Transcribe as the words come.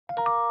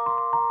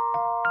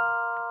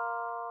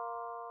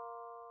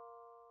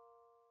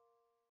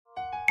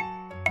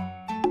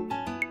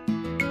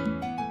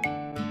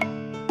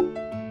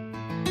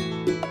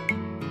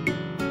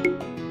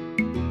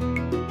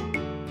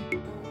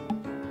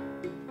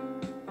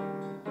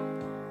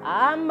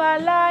I'm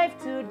alive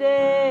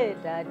today,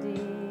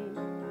 Daddy,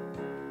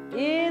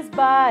 is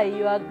by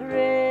your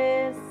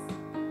grace.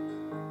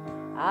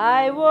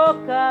 I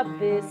woke up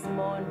this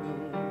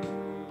morning,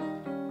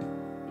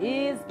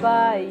 is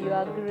by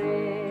your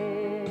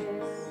grace.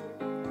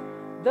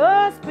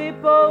 Those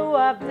people who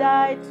have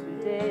died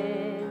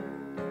today,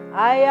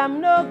 I am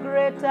no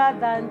greater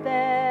than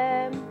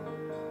them.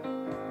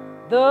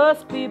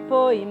 Those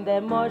people in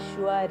the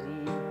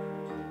mortuary,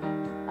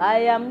 I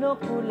am no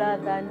cooler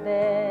than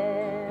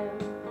them.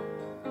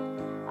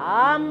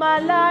 I'm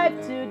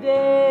alive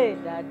today,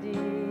 Daddy,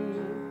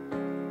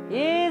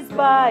 is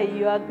by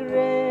your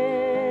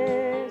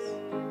grace.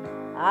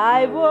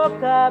 I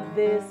woke up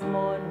this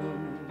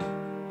morning,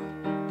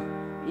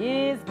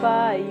 is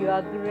by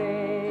your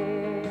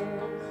grace.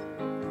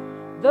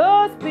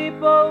 Those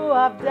people who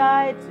have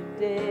died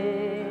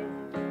today,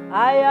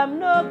 I am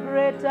no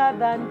greater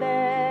than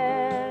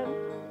them.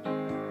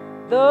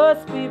 Those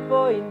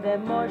people in the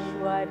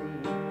mortuary,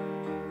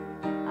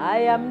 I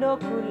am no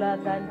cooler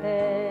than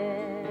them.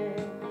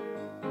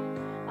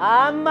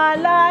 I'm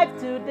alive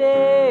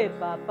today,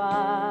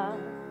 Papa,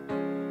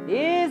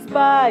 is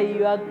by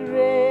your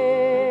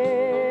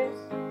grace.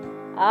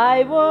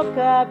 I woke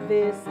up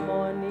this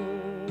morning,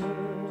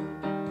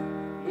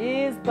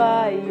 is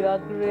by your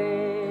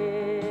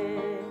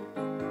grace.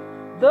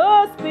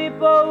 Those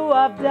people who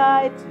have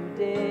died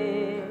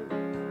today,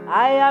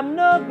 I am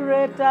no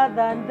greater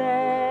than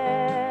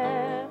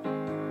them.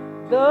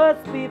 Those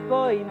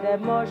people in the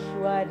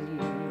mortuary,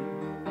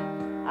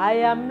 I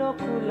am no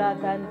cooler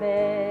than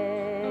them.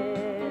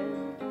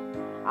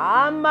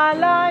 I'm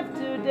alive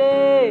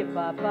today,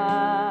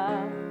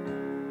 Papa,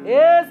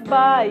 is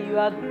by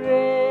your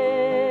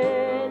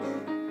grace.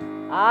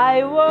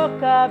 I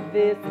woke up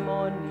this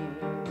morning,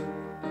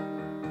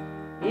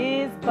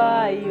 is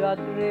by your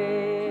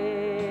grace.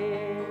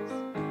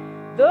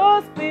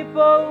 Those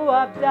people who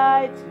have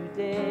died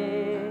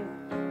today,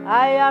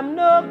 I am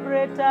no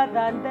greater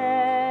than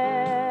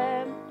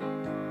them.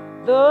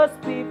 Those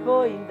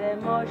people in the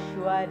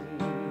mortuary,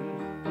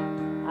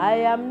 I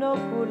am no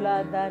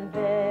cooler than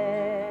them.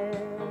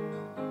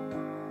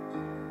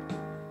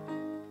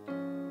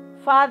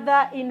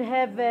 Father in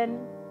heaven,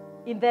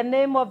 in the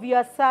name of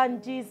your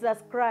Son,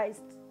 Jesus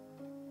Christ,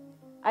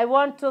 I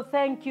want to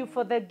thank you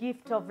for the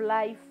gift of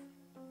life.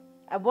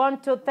 I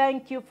want to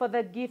thank you for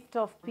the gift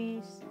of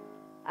peace.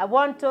 I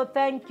want to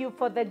thank you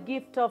for the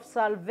gift of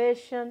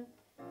salvation.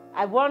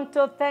 I want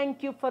to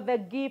thank you for the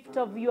gift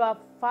of your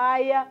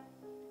fire,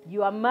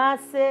 your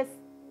mercies,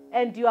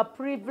 and your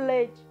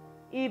privilege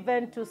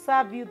even to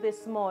serve you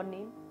this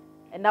morning.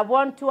 And I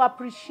want to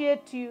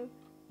appreciate you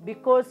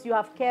because you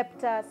have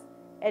kept us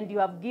and you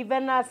have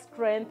given us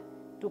strength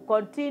to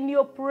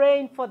continue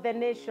praying for the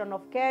nation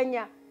of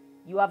Kenya.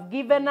 You have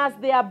given us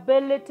the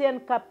ability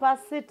and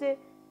capacity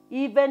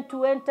even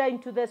to enter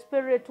into the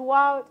spirit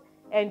world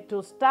and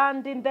to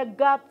stand in the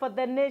gap for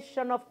the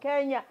nation of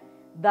Kenya,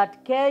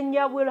 that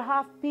Kenya will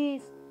have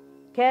peace,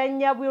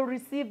 Kenya will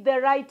receive the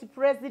right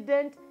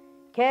president,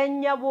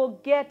 Kenya will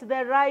get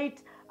the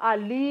right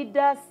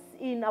leaders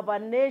in our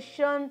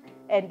nation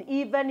and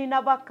even in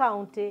our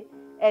county,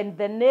 and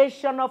the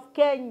nation of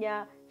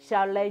Kenya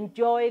shall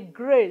enjoy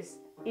grace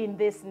in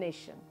this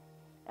nation.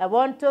 I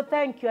want to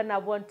thank you and I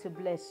want to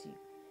bless you.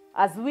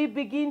 As we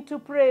begin to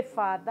pray,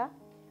 Father,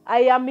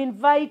 I am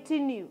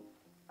inviting you,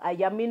 I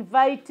am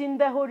inviting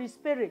the Holy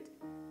Spirit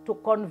to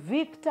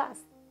convict us,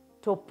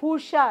 to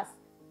push us,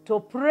 to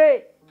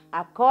pray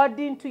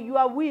according to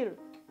your will.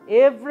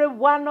 Every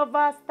one of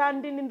us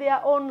standing in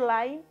their own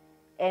line,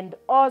 and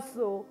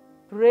also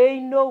pray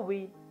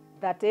knowing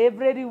that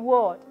every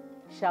reward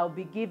shall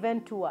be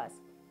given to us,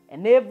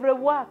 and every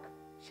work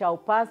shall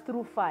pass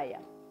through fire.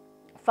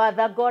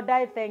 Father God,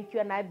 I thank you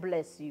and I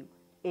bless you.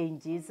 In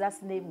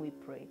Jesus' name we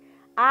pray.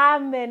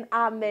 Amen,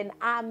 amen,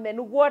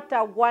 amen. What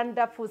a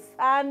wonderful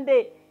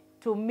Sunday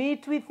to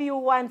meet with you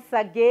once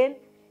again.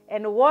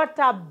 And what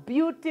a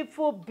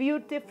beautiful,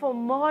 beautiful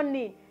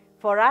morning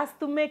for us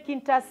to make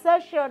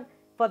intercession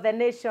for the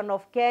nation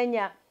of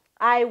Kenya.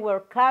 I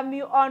welcome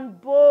you on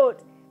board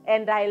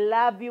and I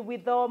love you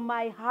with all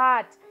my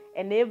heart.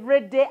 And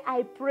every day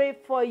I pray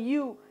for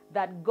you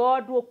that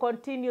God will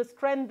continue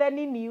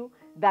strengthening you,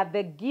 that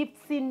the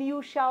gifts in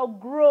you shall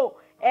grow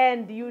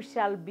and you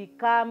shall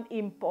become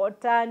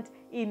important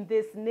in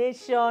this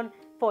nation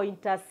for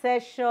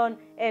intercession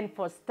and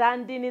for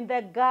standing in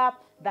the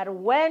gap, that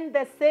when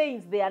the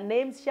saints, their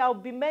names shall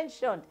be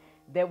mentioned,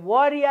 the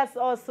warriors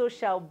also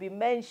shall be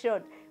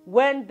mentioned.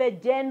 When the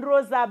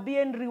generals are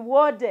being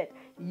rewarded,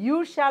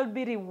 you shall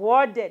be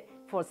rewarded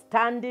for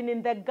standing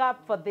in the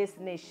gap for this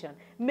nation.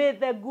 May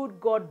the good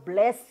God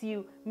bless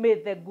you. May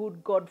the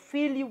good God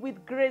fill you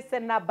with grace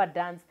and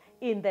abundance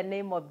in the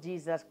name of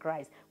Jesus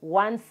Christ.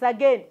 Once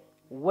again,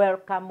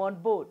 welcome on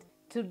board.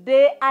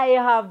 Today I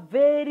have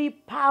very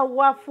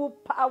powerful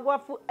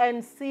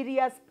and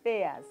serious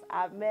prayers.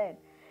 Amen.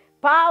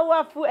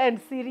 Powerful and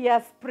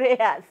serious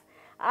prayers.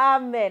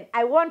 Amen.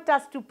 I want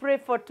us to pray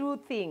for two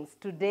things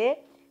today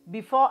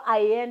before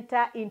I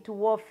enter into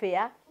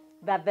warfare.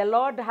 that the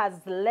Lord has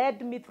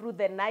led me through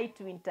the night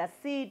to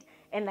intercede,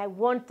 and I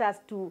want us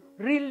to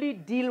really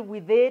deal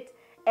with it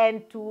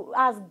and to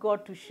ask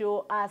God to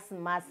show us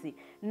mercy.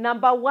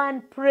 Number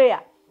one,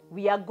 prayer.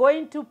 We are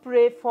going to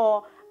pray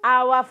for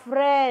our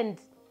friend,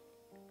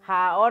 her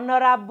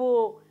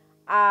Honorable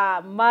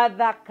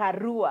Mother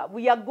Karua.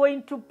 We are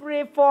going to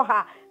pray for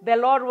her. The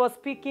Lord was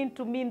speaking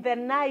to me in the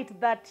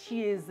night that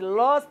she is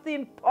lost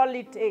in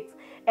politics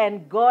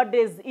and God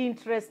is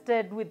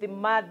interested with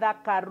Mother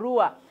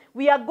Karua.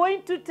 We are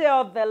going to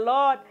tell the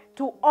Lord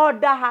to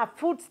order her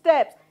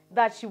footsteps,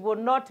 that she will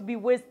not be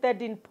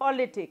wasted in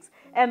politics.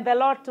 And the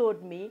Lord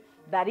told me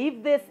that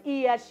if this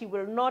year she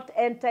will not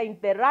enter in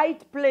the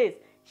right place,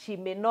 she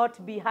may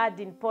not be heard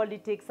in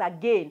politics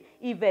again,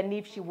 even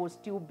if she will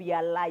still be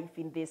alive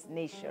in this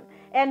nation.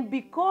 And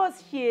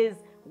because she is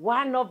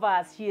one of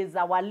us, she is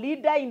our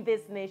leader in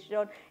this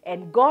nation,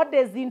 and God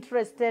is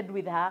interested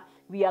with her,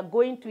 we are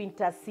going to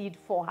intercede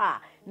for her.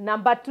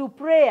 Number two,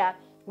 prayer.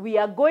 We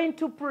are going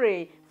to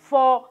pray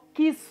for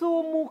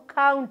Kisumu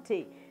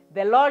County.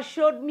 The Lord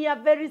showed me a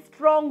very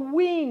strong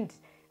wind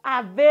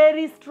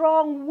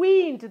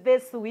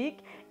this week.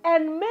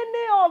 And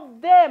many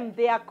of them,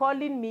 they are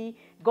calling me.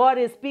 God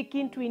is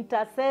speaking to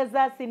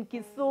intercessors in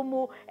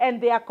Kisumu, and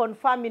they are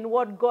confirming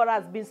what God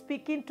has been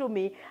speaking to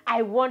me.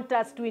 I want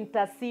us to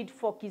intercede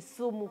for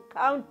Kisumu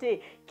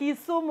County.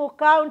 Kisumu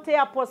County,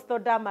 Apostle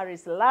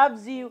Damaris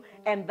loves you,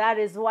 and that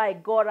is why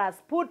God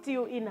has put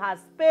you in her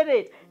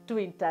spirit to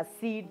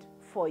intercede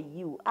for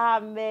you.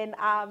 Amen,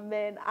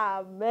 amen,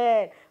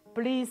 amen.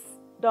 Please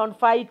don't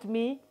fight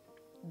me.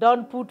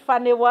 Don't put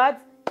funny words.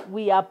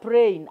 We are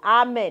praying.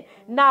 Amen.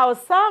 Now,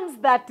 Psalms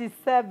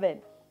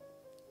 37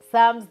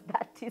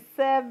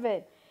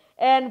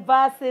 and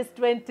verses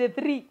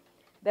 23.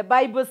 The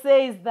Bible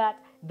says that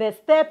the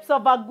steps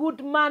of a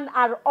good man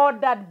are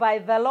ordered by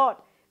the Lord.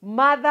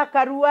 Mother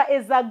Karua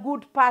is a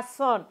good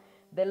person.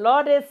 The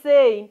Lord is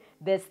saying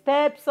the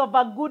steps of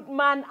a good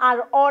man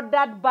are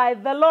ordered by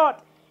the Lord,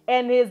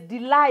 and his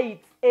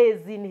delight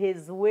is in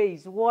his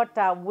ways. What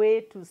a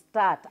way to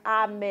start.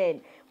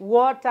 Amen.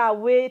 What a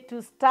way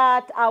to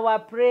start our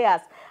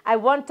prayers. I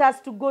want us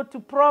to go to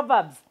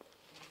Proverbs.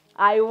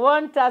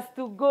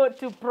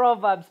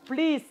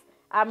 Please,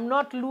 I'm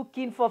not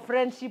looking for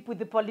friendship with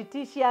the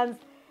politicians,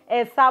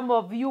 as some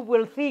of you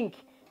will think.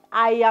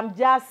 I am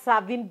just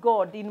serving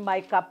God in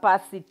my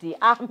capacity.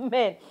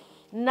 Amen.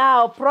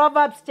 Now,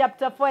 Proverbs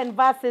chapter 4 and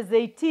verses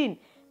 18.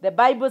 The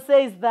Bible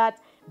says that,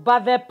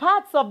 but the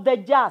paths of the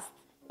just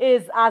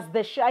is as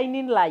the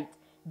shining light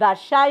that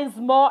shines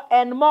more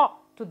and more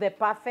to the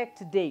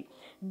perfect day.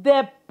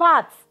 The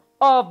paths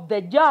of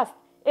the just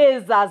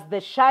is as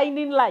the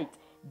shining light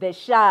that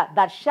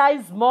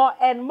shines more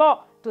and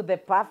more to the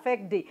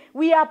perfect day.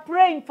 We are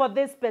praying for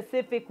this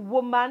specific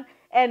woman,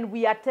 and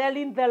we are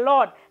telling the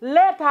Lord,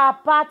 let her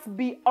paths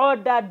be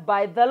ordered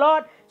by the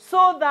Lord,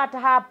 so that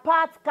her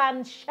paths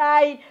can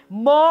shine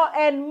more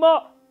and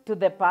more to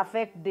the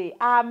perfect day.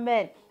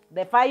 Amen.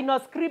 The final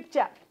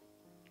scripture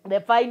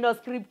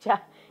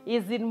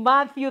is in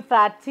Matthew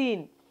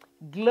 13.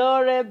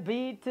 Glory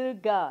be to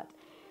God.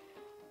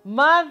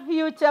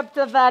 Matthew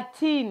chapter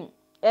 13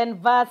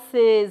 and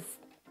verses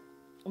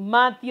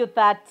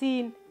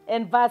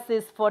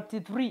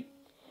 43.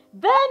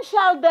 Then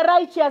shall the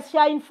righteous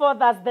shine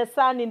forth as the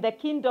sun in the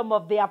kingdom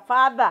of their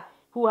Father.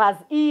 Who has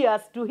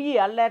ears to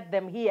hear, let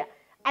them hear.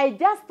 I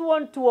just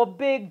want to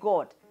obey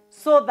God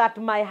so that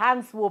my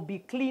hands will be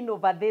clean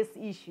over this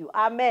issue.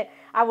 Amen.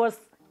 I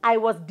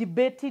was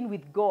debating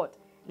with God.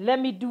 Let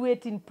me do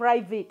it in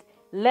private.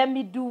 Let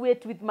me do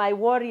it with my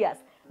warriors.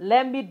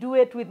 Let me do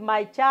it with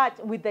my church,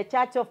 with the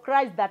Church of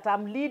Christ that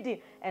I'm leading.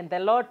 And the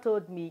Lord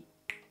told me,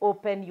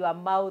 open your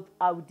mouth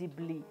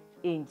audibly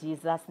in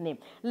Jesus' name.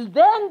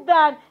 Then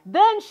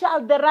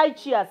shall the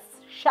righteous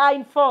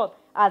shine forth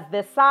as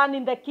the sun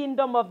in the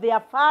kingdom of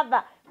their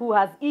Father. Who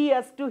has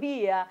ears to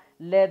hear,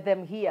 let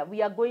them hear.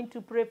 We are going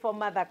to pray for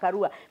Mother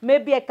Karua.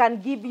 Maybe I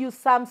can give you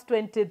Psalms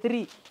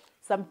 23.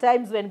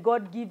 Sometimes when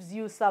God gives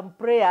you some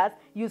prayers,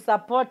 you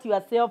support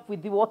yourself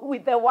with the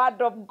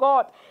word of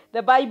God.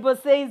 The Bible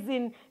says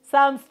in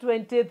Psalms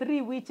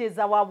 23, which is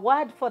our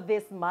word for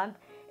this month,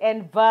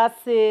 and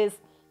verses,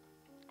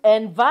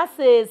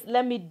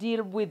 let me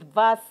deal with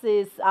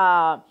verses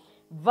 5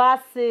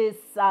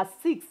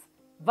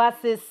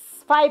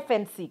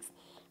 and 6.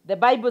 The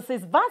Bible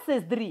says,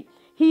 verses 3,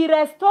 He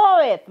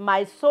restoreth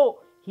my soul.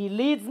 He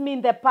leads me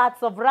in the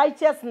paths of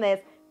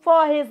righteousness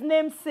for his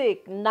name's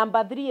sake.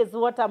 Number 3 is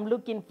what I'm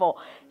looking for.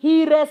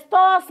 He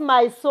restores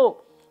my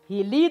soul.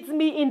 He leads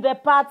me in the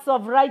paths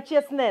of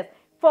righteousness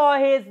for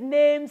his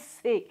name's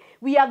sake.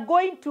 We are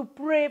going to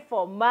pray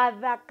for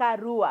Mother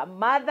Karua.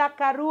 Mother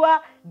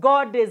Karua,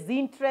 God is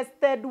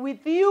interested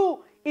with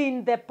you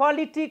in the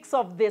politics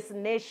of this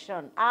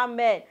nation.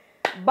 Amen.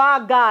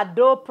 Baga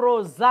do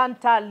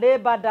prozanta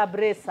leba da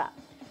bresa.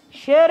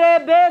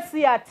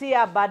 Sherebesi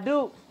atia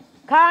badu.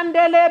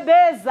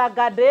 Kandelebe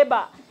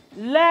zagadeba.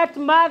 Let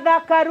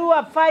Mother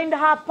Karua find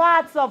her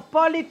paths of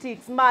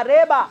politics.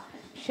 Mareba.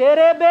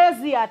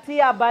 Sherebesi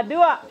atia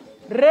badua.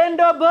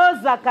 Rendo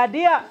boza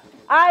kadia.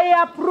 I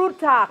uproot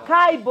her.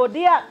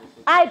 Kaibodia.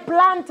 I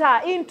plant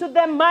her into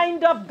the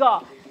mind of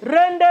God.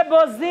 Rende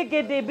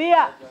bozige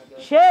dibia.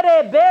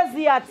 Shere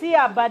bezi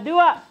atia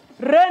badua.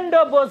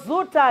 Rendo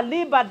bozuta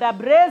liba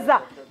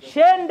dabreza.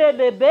 Shende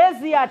de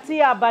bezi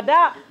atia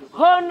bada.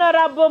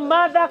 Honorable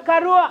Mother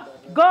Karua,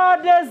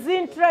 God is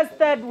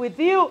interested with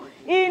you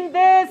in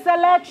these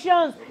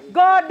elections.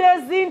 God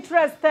is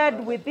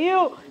interested with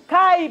you.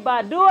 Kai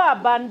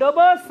badua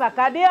bandobo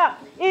sakadia.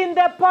 In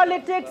the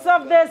politics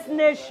of this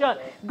nation,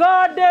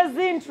 God is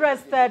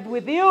interested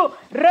with you.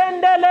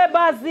 Rendele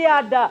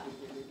baziada.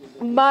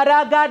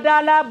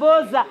 Maragadala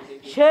boza.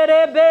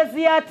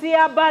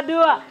 Sherebeziatia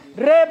badua.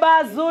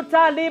 Reba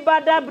zuta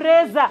libada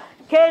breza.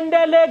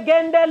 Kendele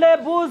gendele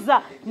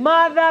buza.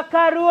 Mother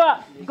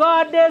Karua,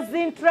 God is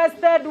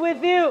interested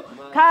with you.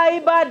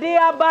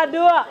 Kaibadia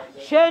badua.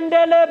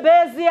 Shendele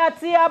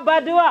beziatia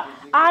badua.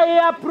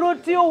 I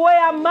uproot you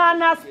where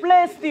man has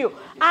placed you.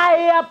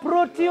 I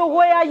uproot you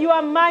where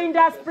your mind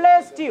has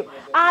placed you.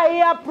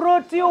 I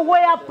uproot you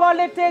where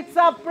politics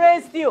have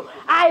placed you.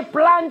 I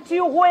plant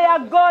you where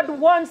God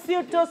wants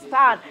you to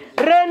stand.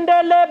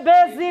 Rendele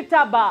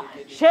bezitaba.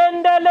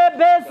 Shendele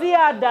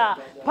beziada.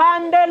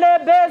 Pandele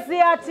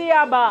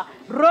beziatiaba.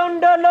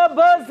 Rondolo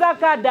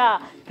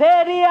bozakada.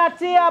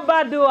 Periatia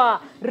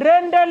badua.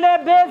 Rendele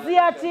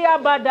beziatia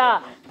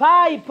bada.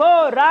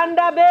 Paipo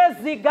randa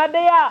bezi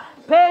gadea.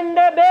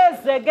 Pende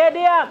beze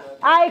gedia.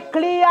 I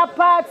clear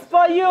paths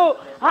for you.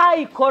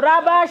 I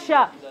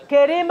korabasha.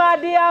 Kerima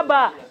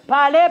diaba.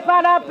 Pale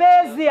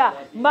parapezia.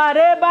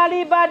 Mareba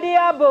liba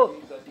diabo.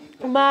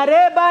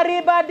 Mareba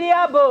riba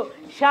diabo.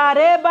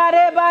 Shareba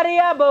reba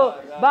riabo.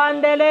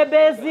 Bandele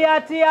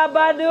beziatia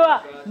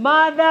badua.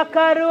 Mother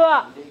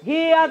Karua.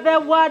 Hear the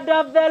word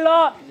of the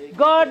Lord.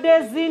 God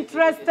is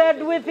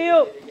interested with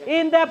you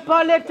in the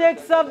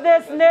politics of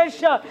this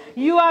nation.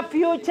 Your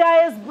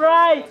future is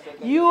bright.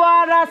 You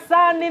are a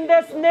son in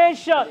this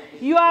nation.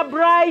 You are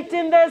bright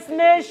in this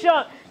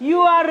nation.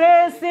 You are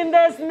raised in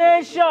this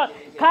nation.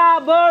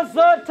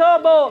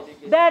 Kabozotobo.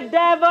 The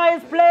devil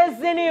is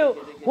placed in you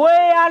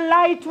where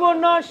light will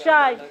not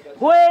shine.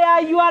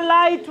 Where your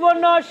light will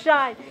not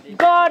shine.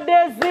 God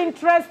is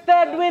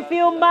interested with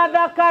you,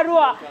 Mother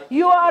Karua.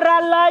 You are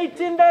a light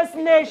in this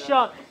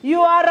nation. You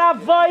are a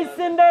voice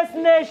in this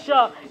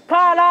nation.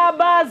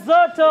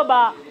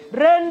 Kalabazotoba.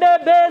 Rende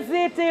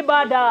beziti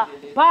bada.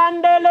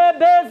 Pandele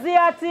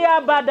beziati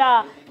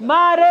abada.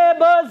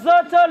 Marebo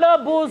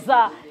zotolo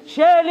buza.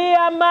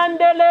 Shelia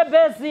mandele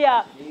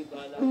bezia.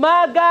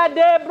 Maga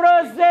de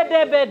brose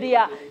de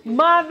bedia.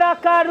 Mother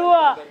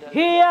Karua,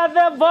 hear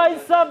the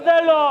voice of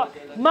the Lord.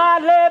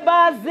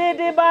 Mareba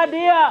zidi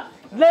badia.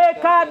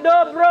 Leka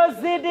dobro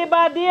zidi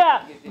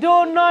badia.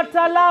 Do not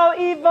allow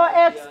evil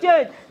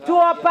exchange to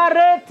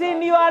operate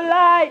in your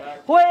life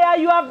where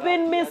you have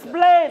been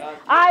misplaced.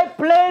 I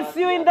place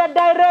you in the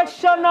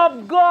direction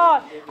of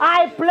God.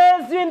 I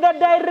place you in the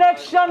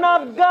direction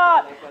of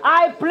God.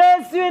 I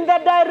place you in the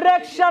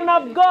direction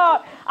of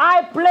God.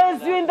 I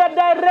place you in the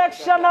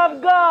direction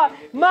of God.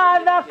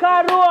 Mother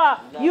Karua,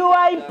 you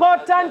are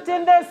important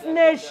in this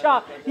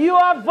nation.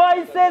 Your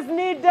voice is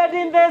needed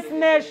in this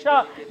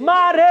nation.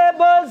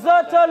 Marebo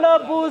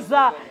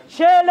zotolobuza.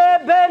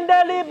 Shele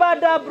bendeli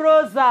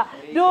badabroza.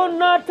 Do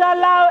not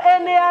allow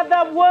any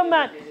other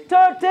woman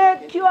to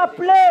take your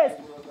place.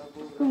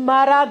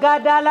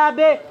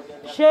 Maragadalabe.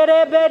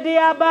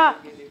 Sherebediaba.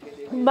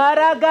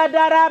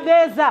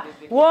 Maragadarabeza.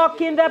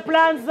 Walk in the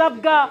plans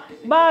of God.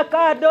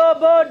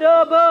 Makadobo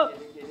dobo.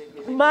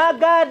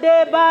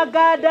 Magade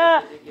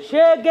bagada.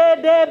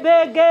 Shegede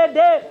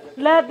begede.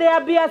 Let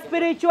there be a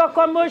spiritual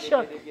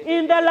commotion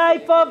in the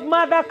life of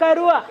Mother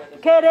Karua.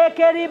 Kere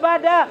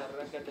keribada.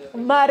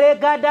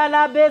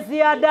 Maregadala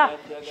beziada.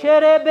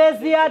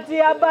 Sherebeziati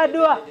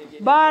abadua.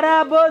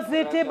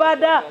 Baraboziti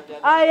bada.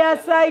 I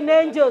assign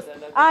angels.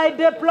 I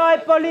deploy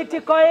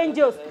political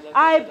angels.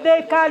 I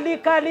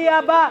dekali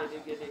kaliaba.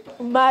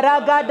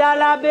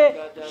 Maragadalabe,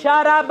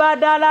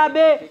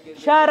 Sharabadalabe,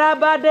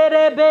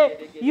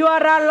 Sharabaderebe. You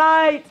are a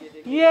light.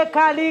 Ye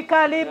kali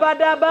kali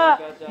badaba.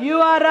 You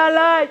are a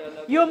light.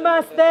 You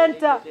must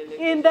enter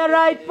in the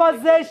right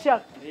position,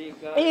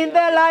 in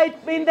the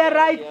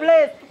right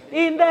place,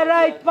 in the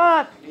right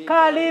path.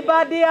 Kali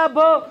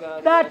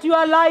badiabo, that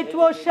your light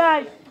will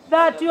shine.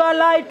 That your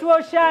light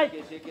will shine.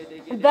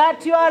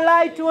 That your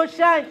light will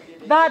shine.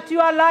 That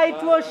your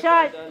light will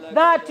shine.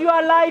 That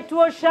your light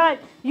will shine.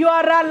 You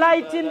are a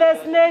light in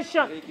this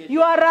nation.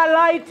 You are a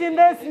light in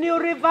this new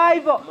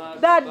revival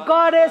that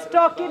God is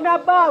talking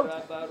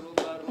about.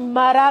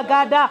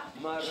 Maragada,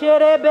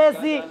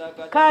 Sherebezi,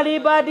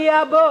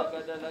 Kalibadiabo,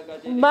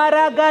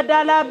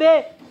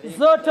 Maragadalabe,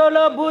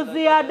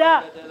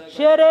 Zotolobuziada,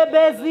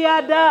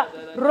 Sherebeziada,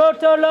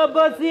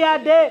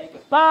 Rotoloboziade,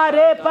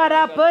 Pare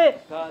Parape,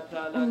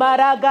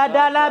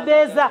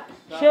 Maragadalabeza,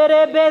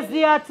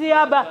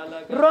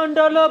 Sherebeziatiaba,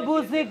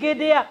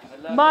 Rondolobuzigidia,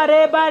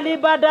 Mareba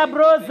libada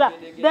broza.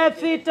 The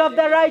feet of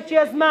the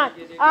righteous man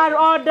are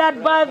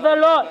ordered by the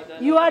Lord.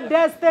 Your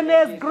destiny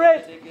is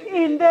great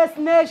in this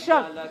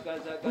nation.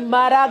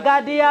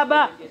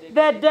 Maragadiaba.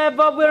 The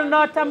devil will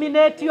not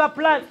terminate your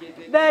plans.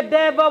 The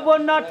devil will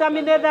not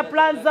terminate the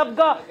plans of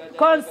God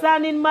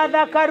concerning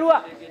Mother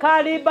Karua.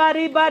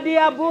 Kalibari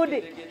badia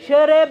budi.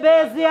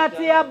 Sherebezi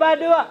atia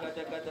badua.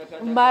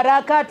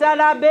 Marakata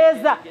la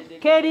beza.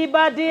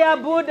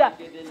 Keribadia Buddha.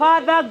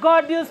 Father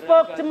God, you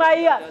spoke to my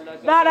ear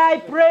that I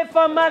pray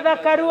for Mother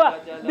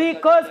Karua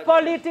because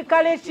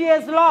politically she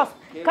is lost.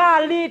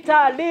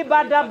 Kalita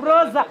liba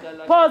dabroza.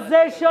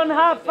 Possession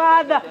her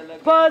father.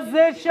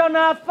 Possession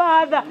her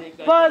father.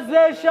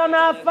 Possession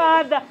her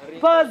father.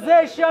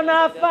 Possession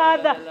her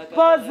father.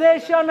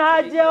 Possession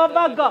her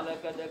Jehovah God.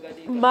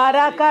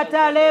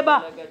 Marakata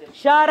leba.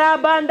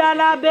 Sharabanda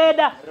la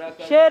beda.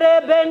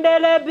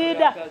 Sherebendele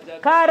bida.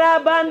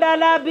 Karabanda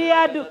la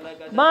biadu.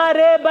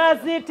 Mareba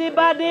ziti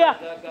badia.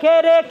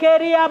 Kere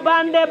keria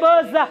bande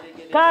boza.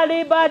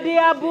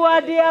 Kalibadia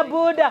buadia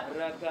buda.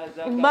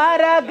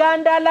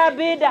 Maraganda la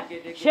bida.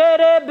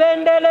 Shere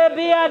bendele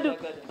biadu.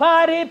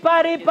 Pari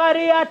pari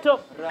pariato.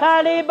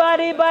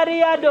 Kalibari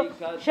bariado.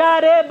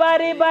 Share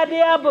bari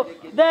badiabu.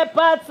 The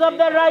paths of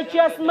the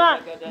righteous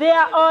man, they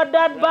are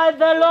ordered by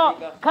the law.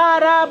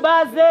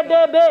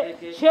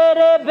 Karabazedebe.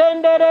 Shere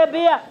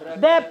benderebia.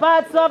 The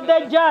paths of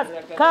the just.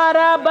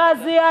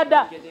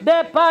 Karabaziada.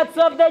 The paths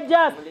of the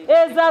just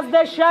is as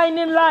the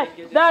shining light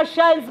that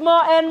shines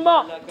more and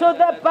more to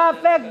the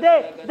perfect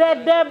day.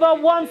 The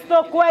devil wants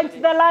to quench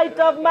the light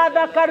of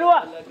Mother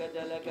Karua.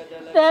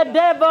 The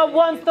devil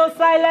wants to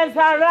silence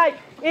her right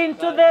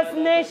into this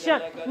nation.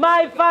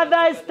 My Father,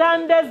 I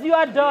stand as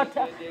your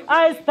daughter.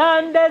 I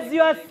stand as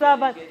your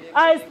servant.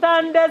 I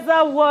stand as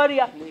a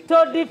warrior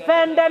to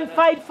defend and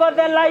fight for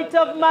the light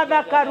of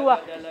Mother Karua.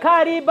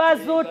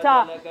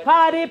 Karibazuta,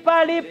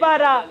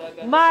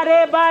 Paripalipara,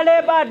 Mare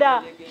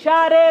Balebada,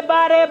 Share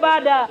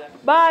Barebada,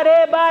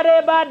 Bare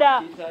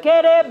Barebada,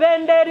 Kere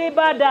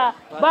Benderibada,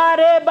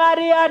 Bare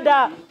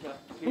Bariada.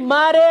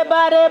 Mare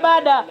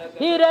barebada,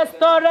 he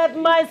restored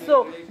my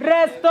soul,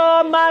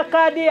 restore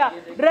Makadia,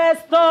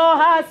 restore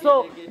her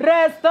soul,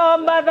 restore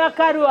Mother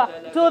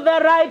Karua to the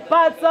right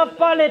paths of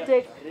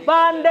politics.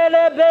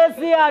 Bandele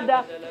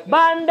beziada,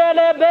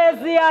 bandele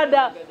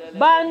beziada,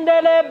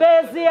 bandele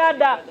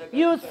beziada.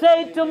 You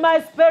say to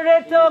my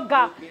spirit, oh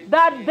God,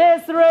 that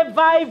this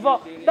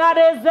revival that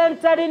is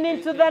entering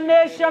into the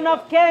nation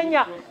of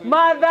Kenya,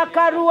 Mother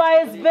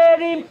Karua is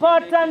very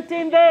important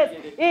in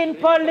this, in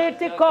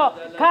political,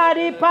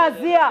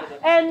 karipazia,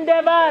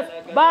 endeavors,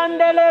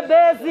 bandele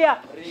bezia,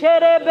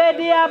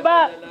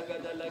 sherebediaba,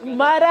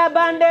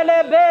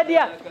 marabandele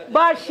bedia.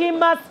 But she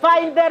must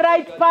find the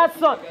right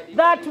person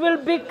that will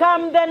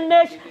become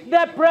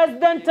the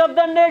president of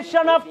the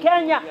nation of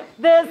Kenya.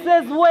 This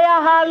is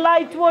where her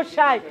light will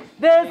shine.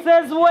 This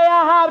is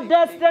where her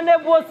destiny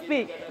will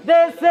speak.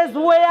 This is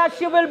where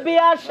she will be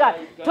ushered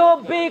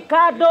to be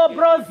Kado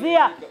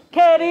Brozia,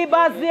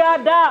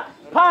 Keribaziada,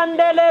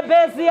 Pandele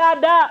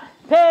Beziada,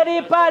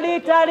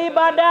 Peripalita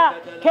Libada,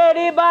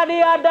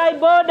 Keribalia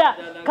Daiboda,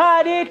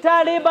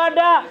 Karita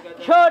Libada,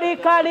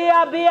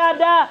 Chorikalia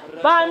Biada,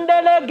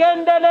 Bandele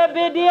Gendele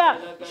Bidia,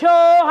 Show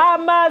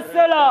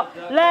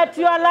Hamaselo. Let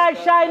your light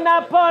shine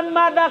upon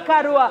Mother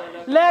Karua.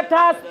 Let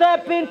her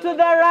step into the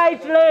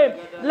right lane.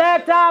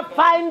 Let her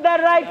find the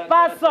right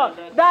person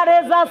that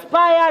is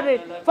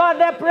aspiring for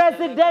the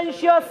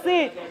presidential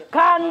seat.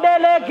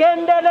 Kandele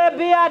Gendele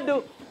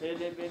Biadu.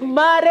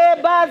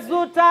 Mare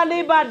bazuta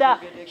libada,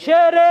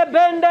 shere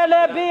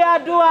bendele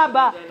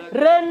biaduaba,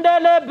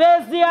 rendele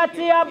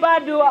beziati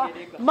abadua,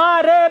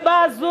 mare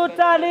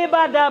bazuta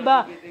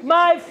libadaba.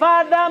 My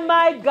Father,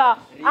 my God,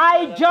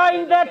 I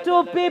join the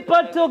two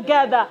people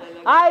together.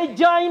 I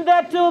join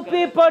the two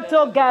people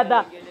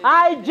together.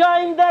 I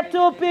join the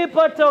two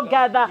people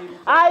together.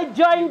 I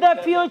join the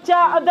future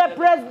of the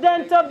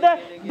president of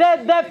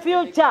the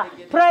future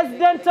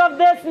president of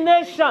this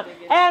nation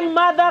and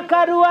Mother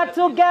Karua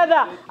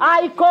together.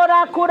 I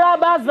kora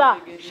kurabaza,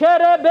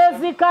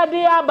 sherebezi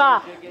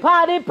kadiaba,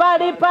 pari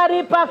pari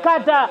pari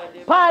pakada,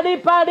 pari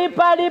pari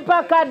pari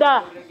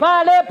pakada,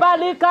 pale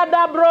pali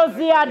kada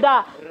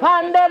broziada,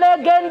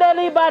 pandele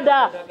gendeli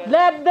bada.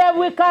 Let the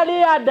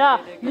wikaliada,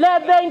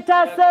 let the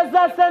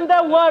intercessors and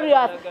the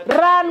warriors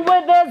run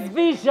with this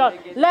vision.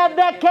 Let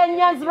the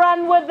Kenyans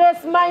run with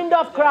this mind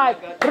of Christ.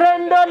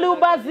 Rendo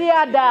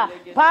lubaziada,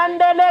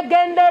 pandele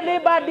gendeli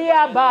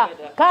badiaba,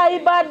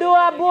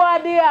 kaibadua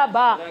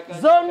buadiaba,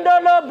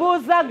 zondolo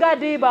buza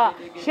gadiba,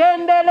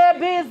 shendele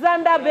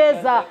bizanda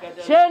beza,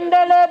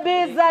 shendele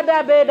biza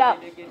dabeda.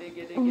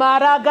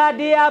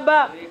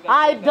 Maragadiaba.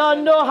 I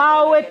don't know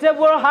how it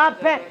will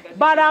happen,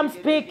 but I'm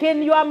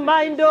speaking your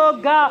mind, oh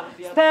God.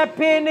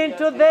 Stepping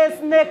into this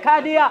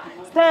nekadia.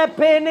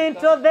 Stepping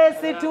into this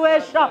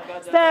situation.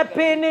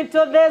 Stepping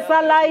into this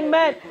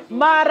alignment.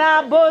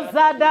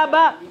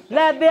 Marabozadaba.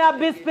 Let there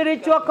be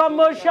spiritual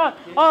commotion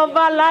of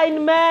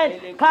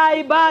alignment.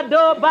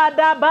 Kaibado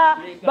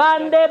badaba.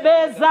 Bande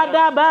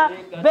bezadaba.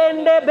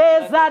 Bende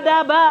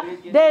bezadaba.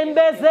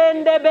 Dembe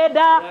zende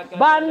beda.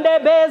 Bande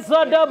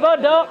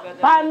bezodobodo.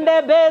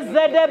 Bande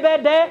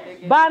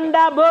bezedebede.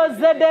 Banda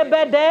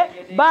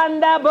bozedebede.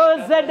 Banda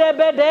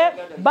bozedebede.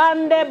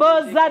 Bande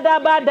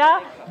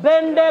bozadabada.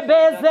 bende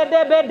beze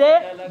de bede,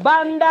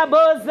 banda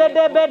boze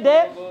de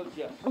bede,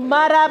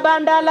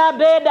 marabanda la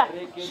beda,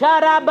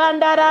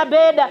 sharabanda la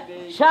beda,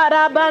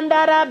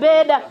 sharabanda la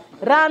beda,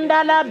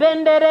 randa la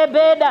bendere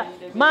beda.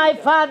 My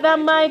Father,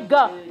 my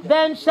God,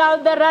 then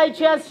shall the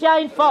righteous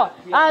shine forth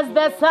as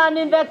the sun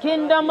in the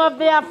kingdom of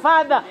their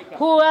Father.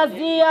 Who has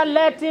ear,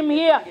 let him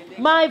hear.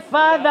 My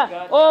Father,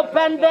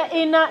 open the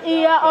inner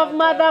ear of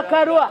Mother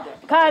Karua.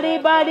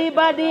 Karibadi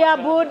badia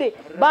budi,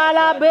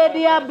 bala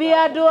bedia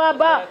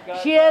biaduaba.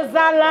 She is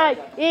alive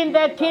in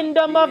the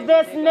kingdom of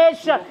this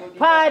nation.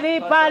 Pari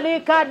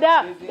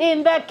palikada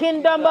in the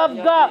kingdom of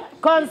God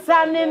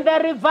concerning the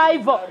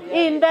revival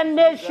in the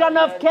nation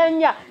of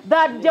Kenya.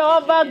 That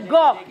Jehovah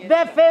God,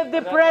 the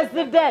fifth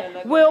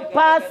president, will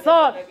pass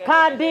on.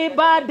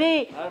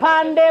 Kadibadi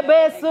pande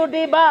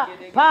besudiba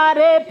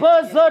pare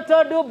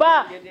pozoto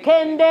duba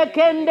kende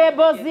kende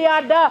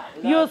boziada.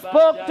 You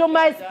spoke to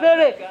my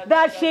spirit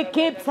that she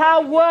keeps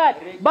her word.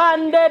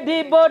 Bande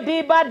dibo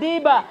diba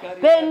diba.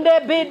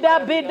 Bende bida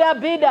bida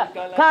bida.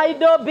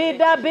 Kaido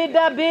bida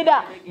bida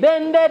bida.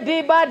 Bende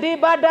diba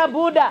diba da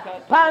buda.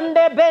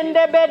 Pande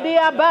bende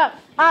bediaba.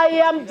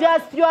 I am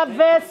just your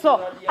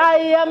vessel. I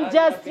am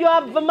just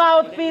your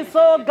mouthpiece,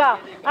 oh God.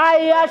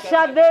 I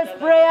usher this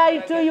prayer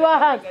into your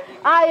hands.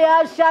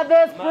 I usher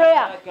this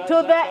prayer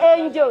to the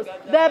angels.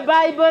 The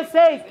Bible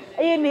says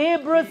in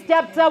Hebrews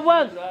chapter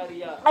 1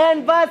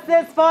 and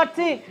verses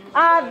 14,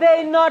 are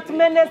they not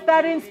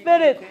ministering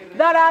spirits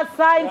that are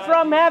signed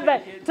from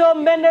heaven to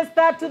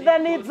minister to the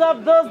needs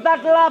of those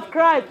that love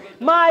Christ?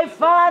 My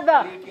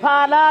Father,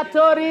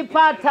 Palatori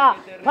Pata,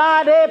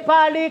 Pare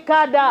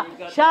Palikada,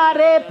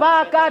 Share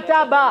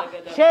Pakataba,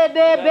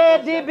 Shede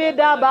Bedi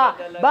Bidaba,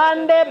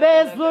 Bande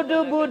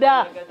Bezudu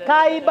Buddha,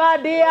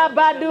 Kaibadia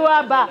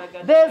Baduaba.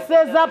 This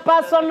is a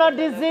personal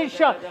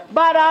decision,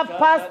 but I've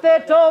passed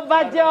it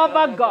over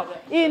Jehovah God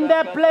in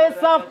the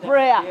place of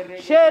prayer.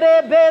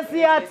 Shere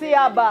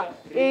Besiatiaba.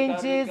 In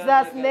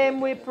Jesus' name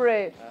we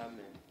pray.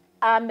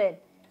 Amen.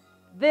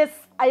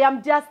 I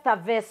am just a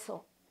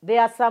vessel.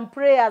 There are some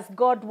prayers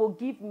God will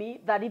give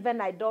me that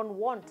even I don't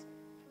want.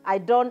 I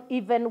don't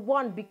even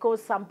want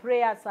because some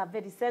prayers are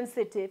very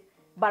sensitive,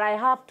 but I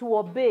have to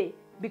obey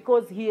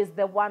because He is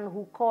the one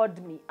who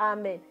called me.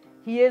 Amen.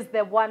 He is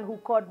the one who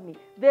called me.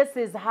 This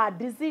is her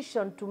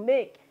decision to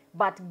make,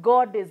 but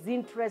God is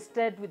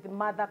interested with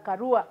Mother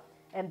Karua.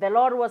 And the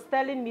Lord was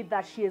telling me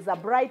that she is a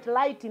bright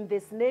light in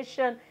this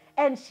nation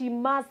and she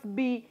must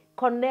be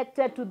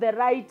connected to the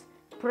right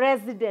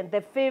president,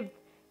 the fifth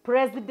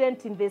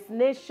president in this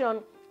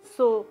nation,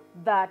 so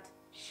that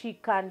she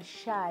can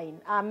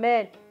shine.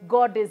 Amen.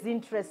 God is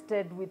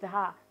interested with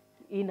her,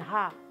 in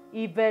her,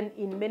 even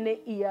in many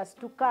years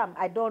to come.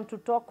 I don't want to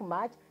talk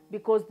much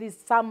because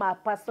some are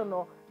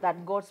personal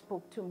that God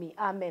spoke to me.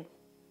 Amen.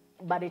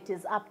 But it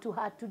is up to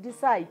her to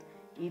decide.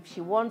 If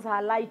she wants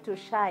her light to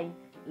shine,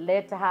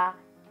 let her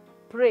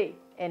pray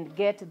and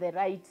get the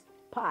right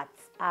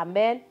paths.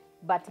 Amen.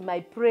 But my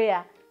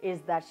prayer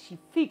is that she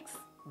fix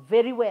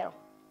very well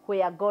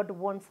where God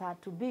wants her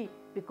to be,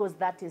 because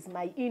that is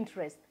my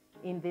interest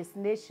in this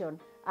nation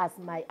as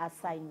my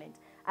assignment.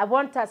 I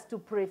want us to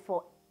pray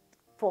for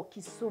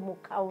Kisumu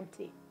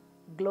County.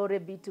 Glory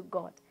be to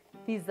God.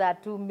 These are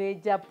two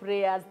major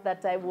prayers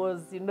that I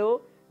was,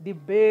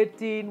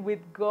 debating with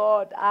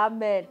God.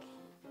 Amen.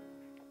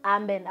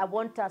 Amen. I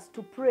want us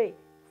to pray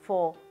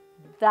for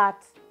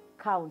that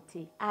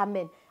county.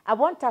 Amen. I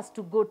want us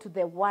to go to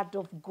the Word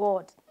of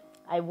God.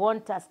 I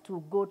want us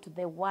to go to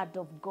the Word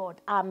of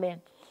God.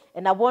 Amen.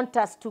 And I want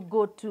us to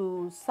go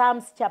to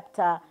Psalms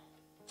chapter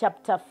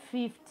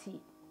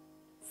 50.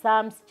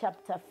 Psalms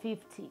chapter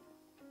 50.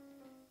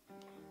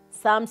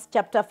 Psalms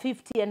chapter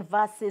 50 and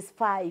verses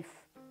 5.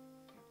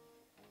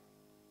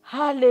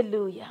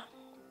 Hallelujah.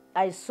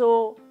 I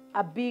saw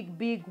a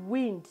big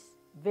wind,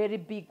 very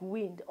big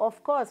wind.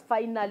 Of course,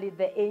 finally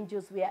the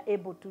angels were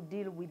able to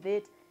deal with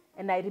it.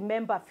 And I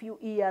remember a few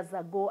years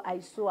ago, I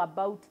saw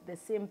about the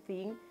same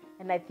thing.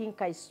 And I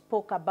think I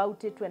spoke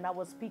about it when I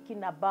was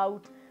speaking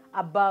about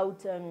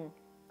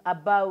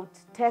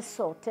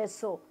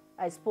Teso.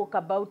 I spoke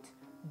about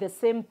the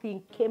same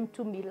thing came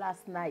to me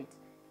last night.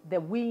 The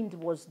wind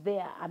was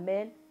there,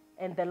 amen.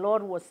 And the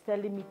Lord was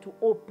telling me to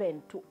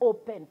open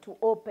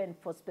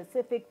for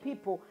specific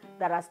people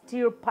that are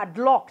still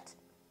padlocked,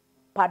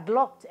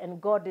 and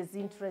God is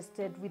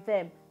interested with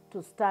them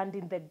to stand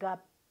in the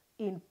gap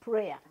in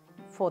prayer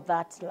for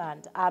that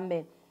land.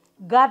 Amen.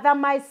 Gather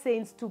my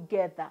saints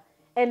together.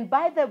 And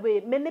by the way,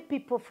 many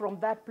people from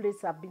that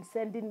place have been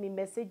sending me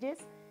messages,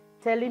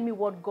 telling me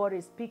what God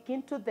is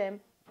speaking to them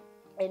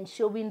and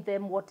showing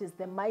them what is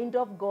the mind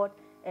of God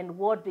and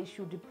what they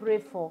should pray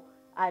for.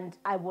 And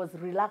I was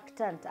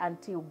reluctant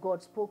until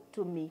God spoke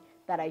to me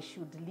that I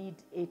should lead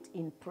it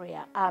in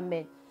prayer.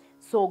 Amen.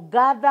 So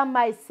gather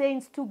my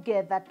saints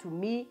together to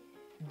me,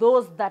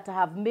 those that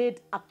have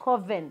made a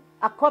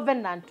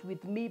covenant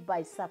with me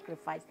by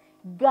sacrifice.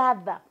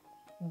 Gather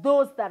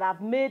those that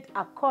have made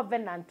a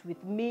covenant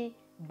with me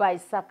by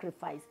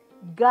sacrifice.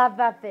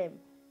 Gather them.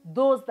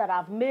 Those that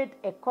have made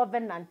a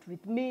covenant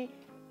with me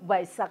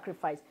by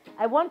sacrifice.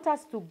 I want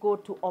us to go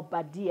to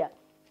Obadiah.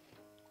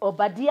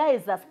 Obadiah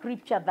is a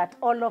scripture that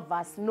all of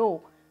us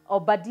know.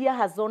 Obadiah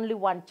has only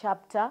one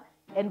chapter,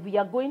 and we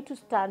are going to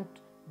stand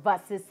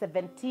verses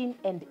 17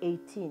 and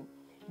 18.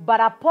 But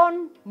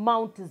upon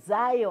Mount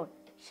Zion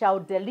shall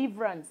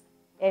deliverance,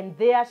 and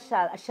there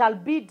shall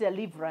be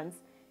deliverance.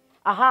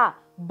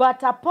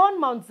 But upon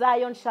Mount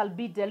Zion shall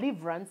be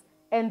deliverance,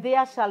 and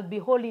there shall be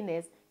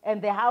holiness,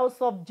 and the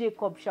house of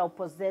Jacob shall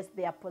possess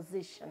their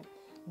possession.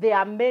 There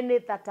are many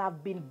that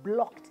have been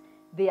blocked,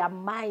 their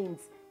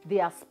minds,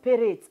 their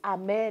spirits.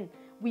 Amen.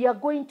 We are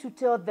going to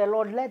tell the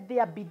Lord, let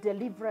there be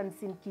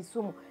deliverance in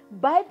Kisumu.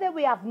 By the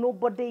way, I have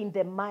nobody in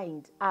the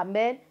mind.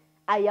 Amen.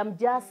 I am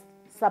just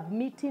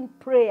submitting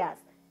prayers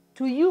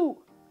to you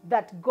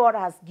that God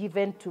has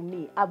given to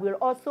me. I will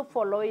also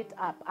follow it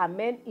up.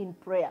 Amen. In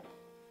prayer.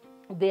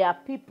 There are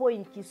people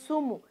in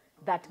Kisumu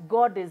that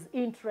God is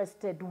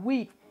interested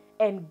with,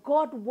 and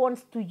God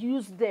wants to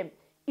use them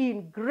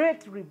in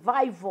great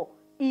revival,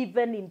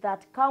 even in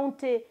that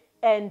county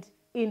and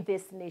in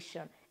this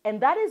nation. And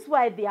that is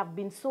why there have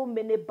been so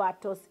many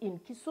battles in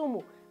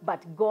Kisumu,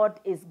 but God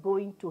is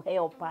going to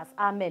help us.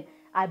 Amen.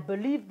 I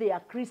believe they are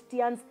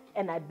Christians,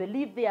 and I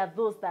believe there are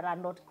those that are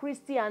not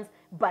Christians,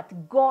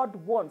 but God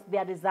wants,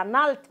 there is an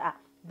altar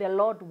the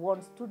Lord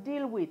wants to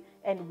deal with,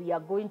 and we are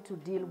going to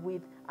deal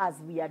with as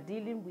we are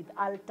dealing with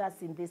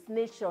altars in this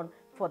nation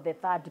for the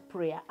third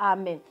prayer.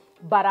 Amen.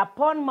 But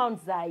upon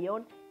Mount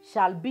Zion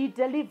shall be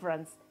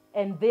deliverance,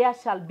 and there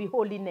shall be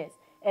holiness,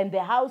 and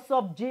the house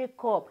of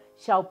Jacob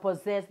shall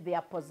possess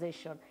their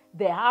possession.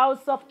 The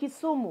house of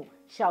Kisumu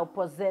shall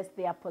possess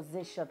their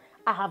possession.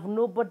 I have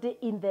nobody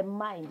in the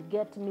mind.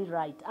 Get me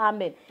right.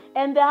 Amen.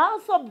 And the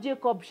house of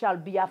Jacob shall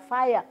be a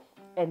fire,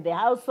 and the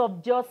house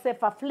of Joseph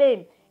a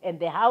flame, and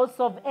the house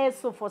of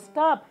Esau for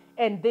stubble,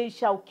 and they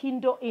shall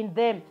kindle in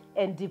them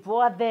and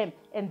devour them,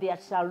 and there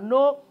shall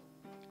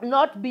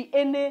not be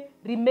any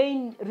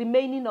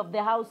remaining of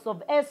the house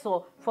of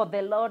Esau, for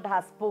the Lord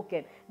has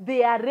spoken.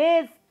 There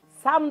is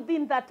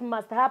something that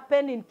must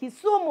happen in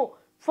Kisumu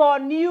for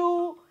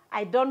new,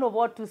 I don't know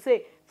what to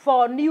say,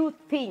 for new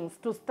things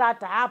to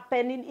start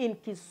happening in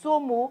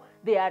Kisumu.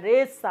 There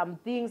is some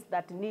things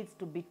that needs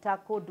to be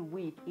tackled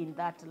with in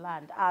that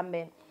land.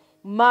 Amen.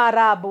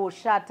 Marabo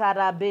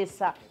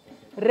shatarabesa.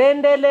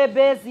 Rendele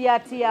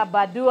beziatia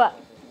badua.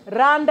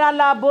 Randa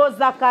labo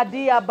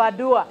zakadia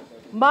badua.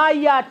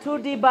 Maya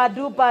tudi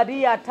badu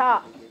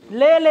bariata.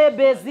 Lele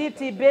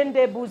beziti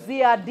bende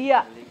buzia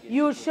dia.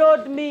 You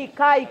showed me,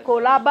 Kai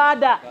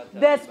Kolabada,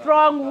 the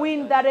strong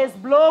wind that is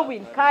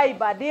blowing, Kai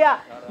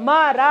Badia,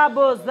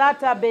 Marabo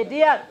Zata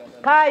Bedia,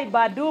 Kai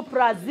Badu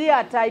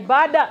Prazia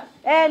Taibada,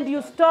 and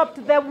you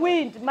stopped the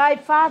wind. My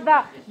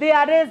Father,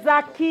 there is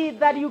a key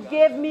that you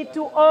gave me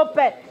to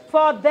open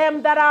for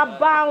them that are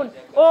bound.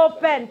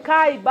 Open,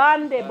 Kai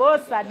Bande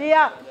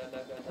Bosadia.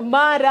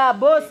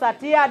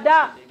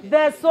 Marabosatiada,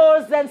 the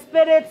souls and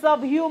spirits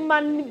of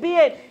human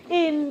beings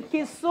in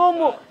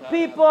Kisumu.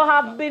 People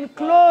have been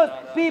closed.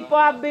 People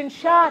have been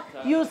shut.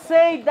 You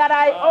say that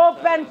I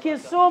open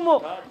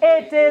Kisumu.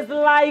 It is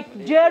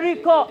like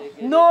Jericho.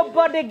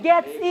 Nobody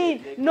gets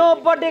in.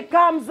 Nobody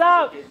comes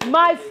out.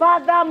 My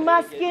Father, I'm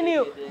asking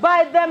you,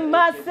 by the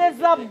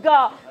mercies of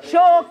God,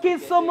 show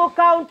Kisumu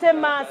County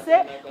mercy.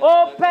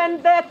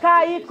 Open the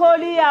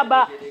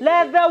Kaikoliaba.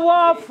 Let the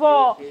war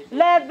fall.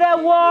 Let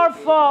the war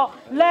fall.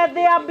 Let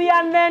there be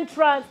an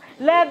entrance.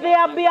 Let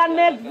there be an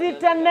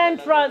exit and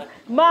entrance.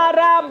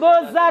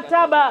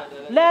 Marabozataba.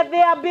 Let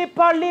there be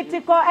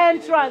political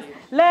entrance.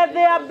 Let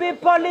there be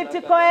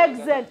political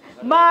exit.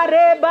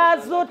 Mareba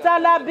zuta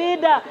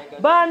labida.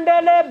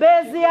 Bandele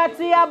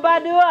beziatia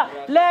badua.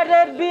 Let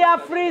it be a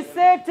free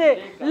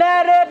city.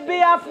 Let it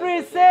be a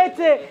free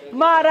city.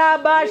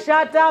 Maraba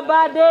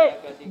shatabade.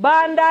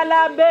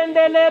 Bandala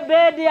bendele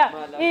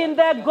bedia. In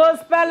the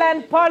gospel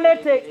and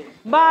politics.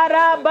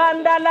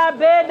 Marabandala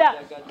beda.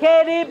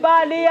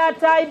 Keribalia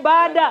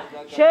taibada.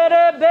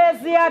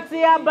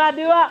 Sherebeziatia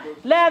badua.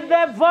 Let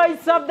the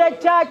voice of the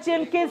church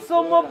in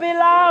Kisumu be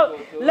loud.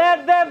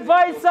 Let the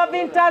voice of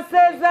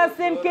intercessors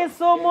in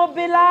Kisumu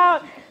be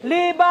loud.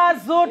 Liba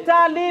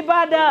zuta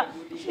libada.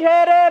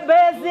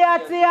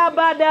 Sherebeziatia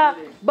bada.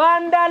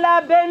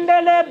 Bandala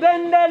bendele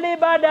bendeli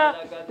bada.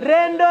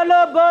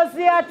 Rendolo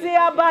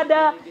boziatia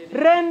bada.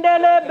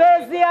 Rendele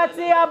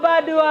beziatia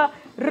badua.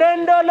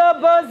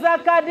 Rendolo boza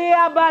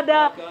kadia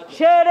bada.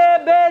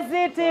 Shere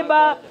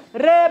bezitiba.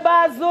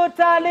 Reba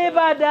zuta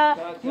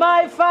libada.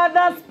 My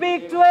Father,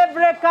 speak to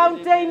every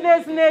county in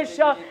this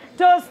nation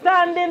to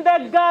stand in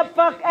the gap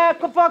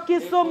for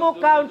Kisumu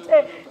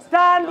County.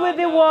 Stand with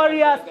the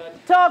warriors.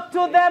 Talk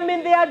to them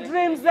in their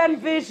dreams and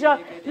vision.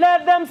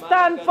 Let them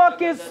stand for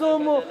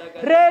Kisumu.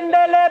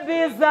 Rendele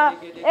biza.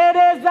 It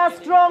is a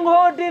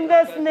stronghold in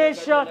this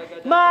nation.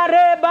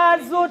 Mareba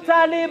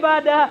zuta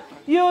libada.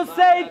 You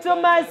say to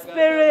my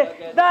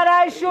spirit that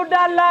I should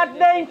alert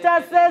the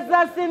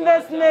intercessors in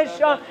this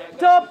nation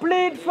to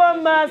plead for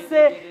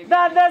mercy,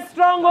 that the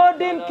stronghold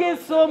in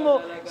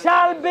Kisumu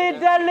shall be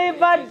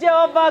delivered,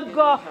 Jehovah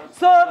God.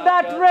 so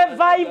that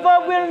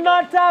revival will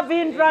not have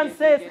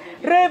hindrances.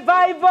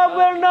 Revival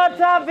will not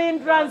have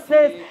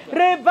hindrances.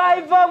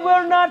 Revival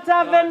will not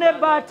have any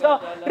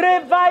battle.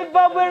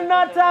 Revival will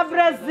not have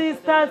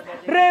resistance.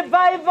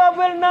 Revival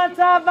will not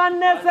have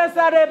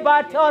unnecessary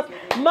battles.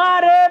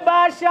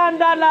 Mareba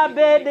shandala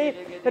bedi.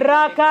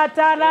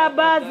 Rakatala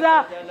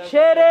baza.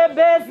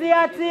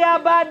 Sherebezia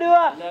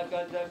tiabadua.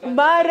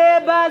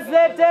 Mareba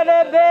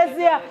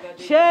zetelebezia.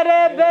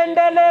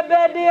 Sherebendele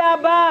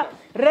bediaba.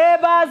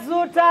 Reba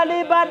zuta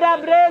libada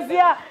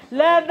brezia.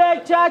 Let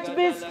the church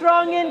be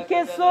strong in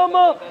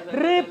Kisumu.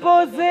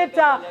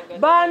 Ripuzita.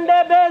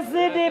 Bande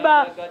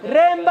bezidiba.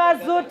 Remba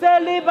zute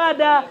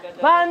libada.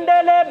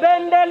 Pandele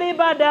bende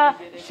libada.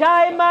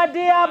 Shaima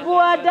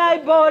diabua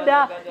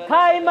daiboda.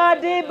 Kaima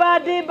diba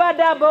diba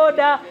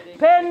daboda.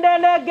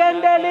 Pendele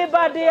gendeli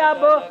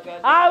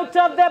badiabo. Out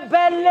of the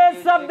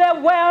bellies of the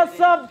wells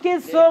of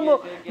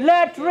Kisumu,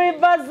 let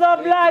rivers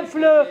of life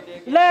flow.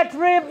 Let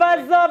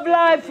rivers of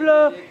life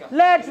flow.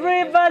 Let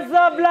rivers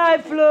of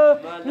life flow.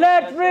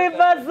 Let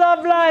rivers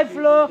of life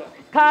flow.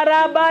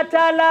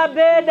 Karabata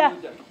labeda.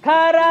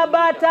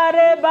 Karabata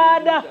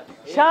rebada.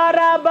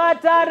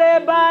 Sharabata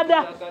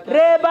rebada.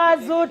 Reba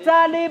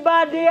zuta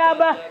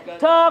libadiaba.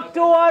 Talk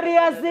to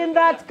warriors in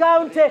that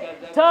county.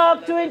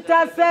 Talk to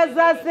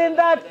intercessors in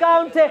that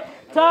county.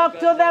 Talk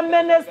to the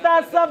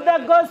ministers of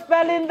the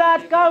gospel in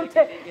that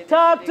county.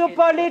 Talk to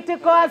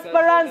political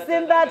aspirants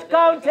in that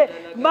county.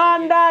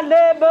 Manda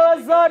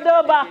lebo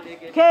zodoba.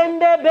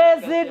 Kende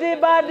bezidi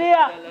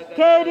badia.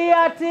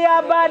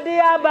 Keriatia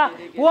badiaba.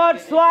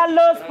 What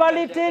swallows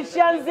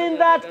politicians in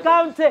that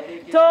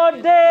county?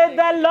 Today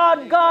the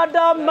Lord God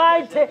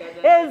Almighty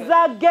is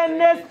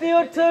against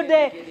you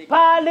today.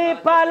 Pali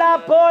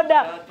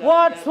palapoda.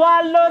 What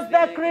swallows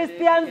the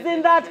Christians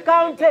in that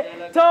county?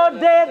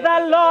 Today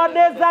the Lord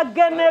is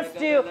against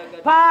you.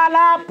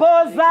 Pala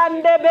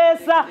pozande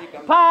besa.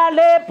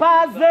 Pale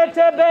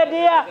pazete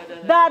bedia.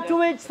 That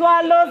which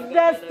swallows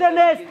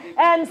destinies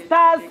and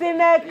stars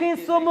in a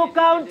Kisumu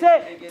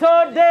County.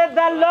 Today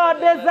the Lord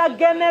is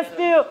against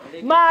you.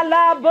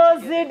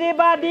 Malabozidi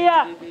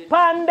badia.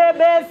 Pande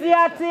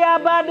besia tia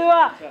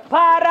badua.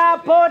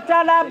 Para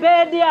pota la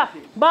bedia.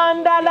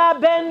 Mandala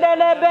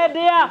bendele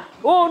bedia.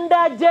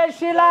 Unda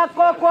jeshi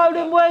lako kwa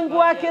ulimwengu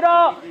wa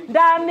kiroho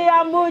ndani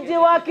ya mji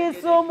wa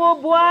Kisumu.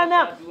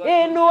 Bwana,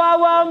 inua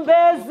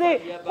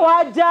waombezi,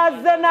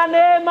 wajaze na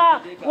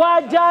neema,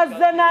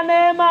 wajaze na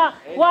neema,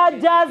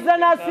 wajaze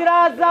na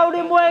silaha za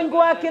ulimwengu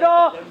wa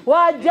kiroho,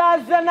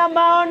 wajaze na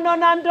maono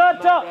na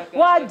ndoto,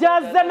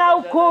 wajaze na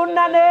ukuu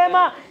na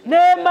neema.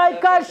 Neema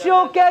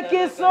ikashuke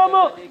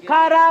Kisumu.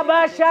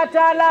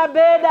 Karabashata la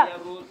beda.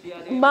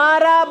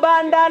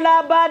 Marabanda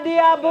la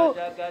badiabu.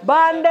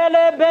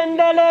 Bandele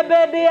bendele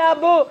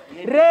bediabu.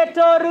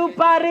 Reto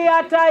rupari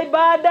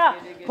ataibada.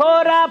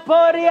 Pora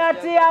pori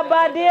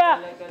atiabadia.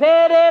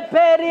 Pere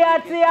peri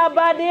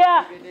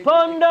atiabadia.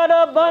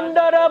 Pondoro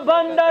bondoro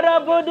bondoro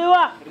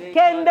budua.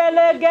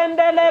 Kendele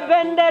gendele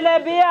bendele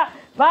bia.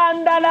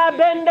 Pandala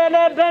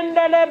bendele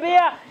bendele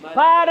bia.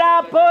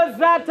 Para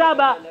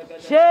pozataba.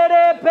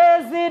 Shere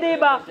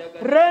pezidiba.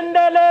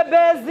 Rendele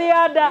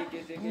beziada.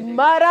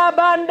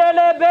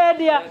 Marabandele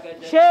bedia.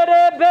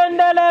 Shere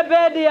bendele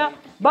bedia.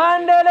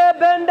 Bandele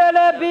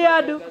bendele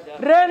biadu.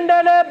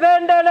 Rendele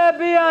bendele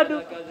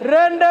biadu.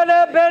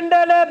 Rendele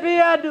bendele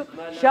biadu.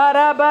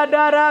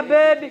 Sharabadara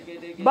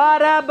bedi.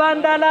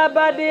 Barabandala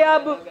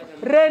badiabu.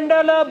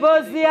 Rendolo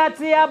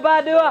boziati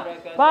abadua.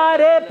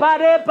 Pare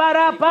pare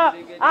parapa.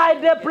 I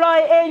deploy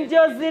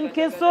angels in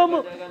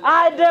Kisumu.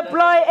 I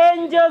deploy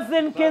angels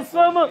in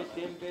Kisumu.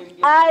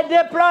 I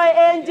deploy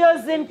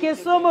angels in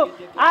Kisumu.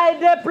 I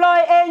deploy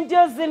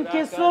angels in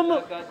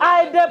Kisumu.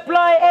 I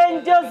deploy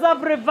angels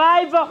of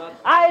revival.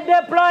 I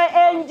deploy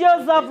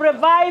angels of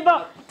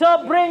revival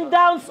to bring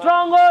down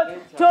stronghold,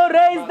 to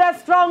raise the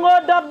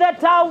stronghold of the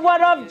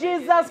tower of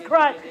Jesus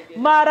Christ.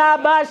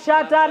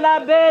 Marabashata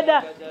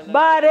labeda.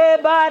 Bare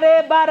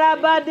bare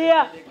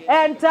barabadia.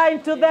 Enter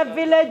into the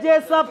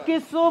villages of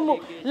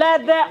Kisumu.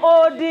 Let the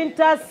old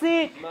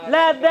intercede.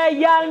 Let the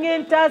young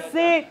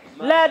intercede.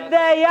 Let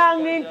the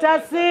young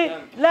intercede.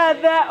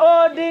 Let the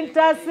old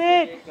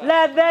intercede.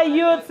 Let the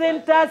youth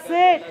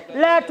intercede.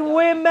 Let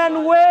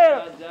women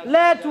wear.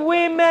 Let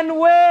women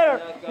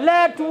wear.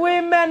 Let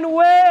women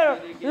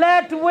wear.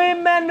 Let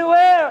women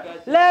wear.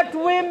 Let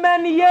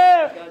women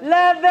hear.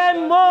 Let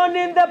them mourn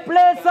in the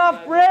place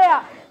of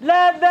prayer.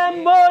 Let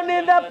them mourn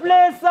in the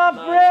place of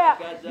prayer.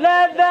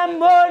 Let them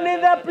mourn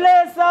in the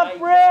place of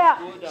prayer.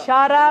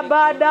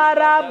 Sharabada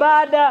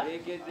rabada.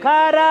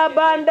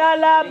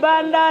 Karabandala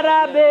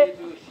bandarabe.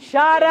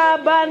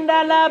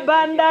 Sharabandala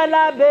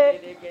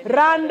bandalabe.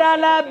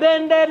 Randala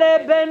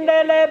bendele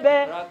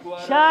bendelebe.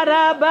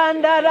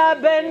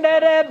 Sharabandala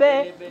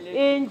bendelebe.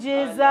 In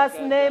Jesus'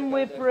 name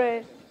we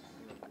pray.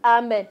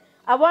 Amen.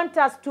 I want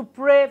us to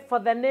pray for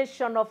the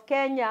nation of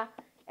Kenya,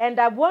 and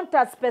I want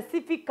us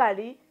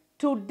specifically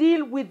to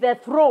deal with the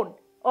throne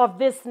of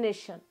this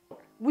nation.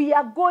 We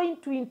are going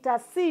to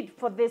intercede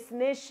for this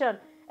nation,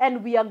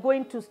 and we are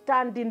going to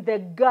stand in the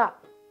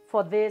gap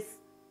for this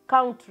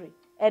country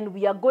And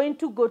we are going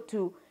to go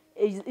to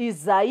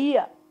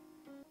Isaiah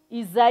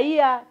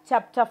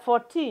chapter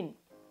 14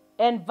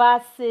 and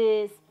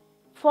verses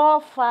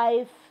 4,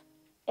 5,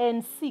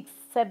 and 6,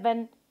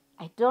 7.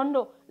 I don't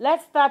know.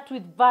 Let's start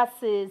with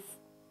verses.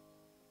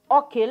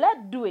 Okay,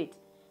 let's do it.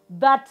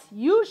 That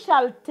you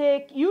shall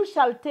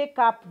take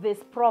up this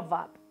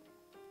proverb.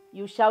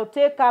 You shall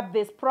take up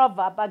this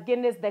proverb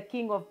against the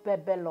king of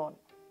Babylon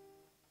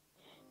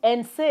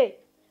and say,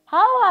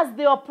 how has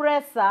the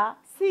oppressor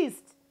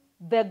ceased?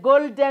 The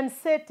golden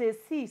city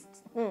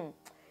ceased.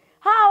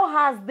 How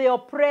has the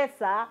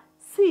oppressor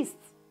ceased?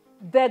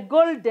 The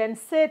golden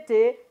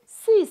city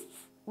ceased.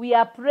 We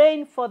are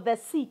praying for the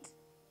seat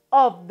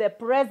of the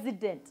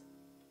president,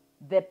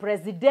 the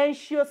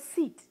presidential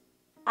seat.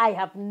 I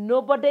have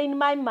nobody in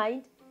my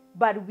mind,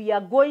 but we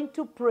are going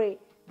to pray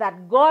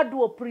that God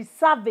will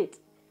preserve it.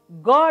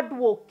 God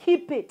will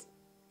keep it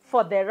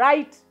for the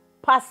right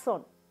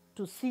person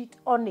to sit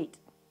on it.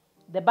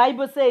 The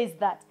Bible says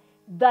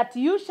that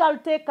you shall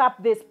take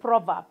up this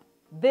proverb,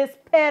 this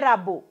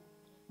parable,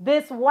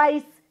 this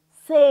wise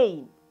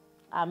saying,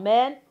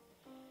 amen,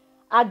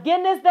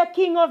 against the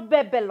king of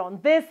Babylon.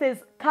 This is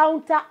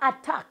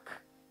counterattack,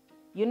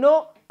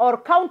 or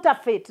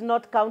counterfeit,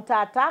 not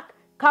counterattack,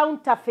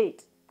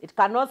 counterfeit. It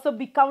can also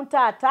be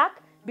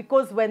counterattack,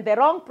 because when the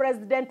wrong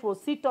president will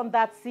sit on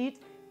that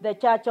seat, the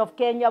Church of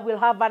Kenya will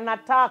have an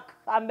attack.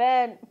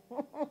 Amen.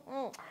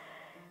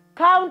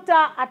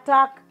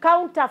 Counterattack,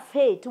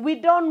 counterfeit. We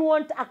don't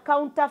want a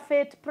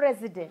counterfeit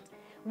president.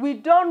 We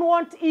don't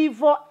want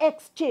evil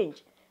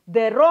exchange.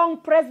 The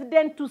wrong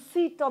president to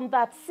sit on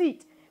that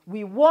seat.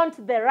 We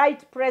want the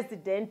right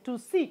president to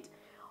sit.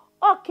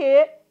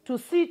 Okay, to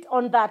sit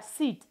on that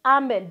seat.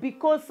 Amen.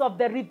 Because of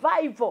the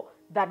revival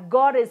that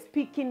God is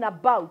speaking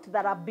about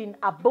that have been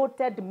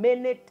aborted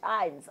many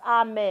times.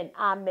 Amen.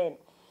 Amen.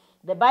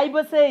 The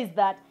Bible says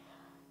that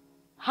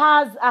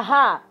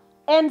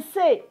and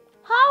say,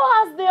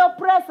 how has the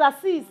oppressor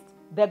ceased?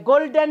 The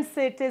golden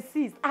city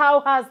ceased.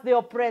 How has the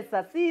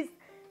oppressor ceased?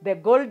 The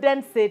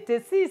golden city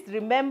ceased.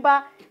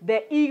 Remember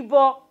the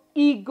evil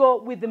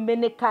eagle with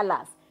many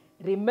colors.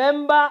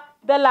 Remember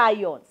the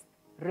lions.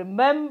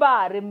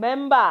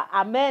 Remember.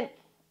 Amen.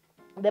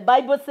 The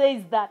Bible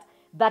says that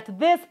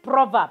this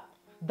proverb,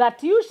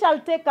 that you shall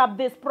take up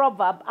this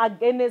proverb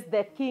against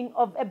the king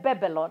of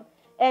Babylon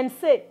and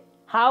say,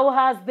 how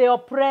has the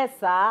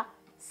oppressor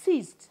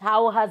ceased?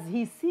 How has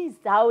he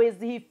ceased? How is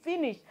he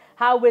finished?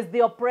 How is the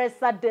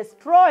oppressor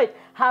destroyed?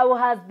 How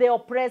has the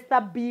oppressor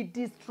been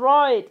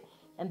destroyed?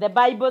 And the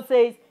Bible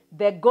says,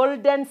 the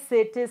golden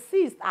city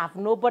ceased. I have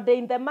nobody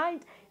in the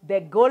mind. The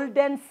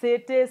golden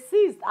city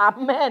ceased.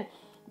 Amen.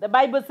 The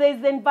Bible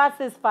says in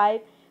verses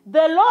 5,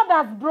 the Lord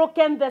has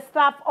broken the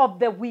staff of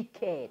the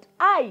wicked.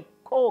 And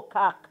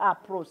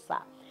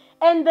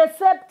the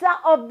scepter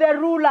of the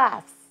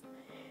rulers.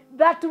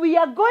 That we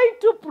are going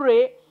to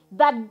pray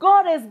that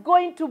God is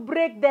going to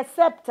break the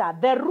scepter,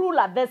 the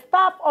ruler, the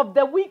staff of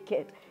the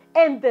wicked,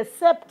 and the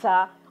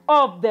scepter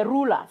of the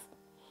rulers.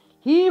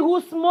 He who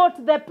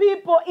smote the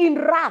people in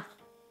wrath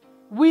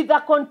with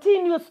a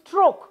continuous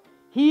stroke,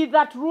 he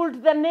that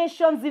ruled the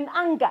nations in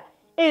anger,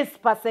 is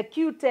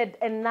persecuted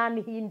and none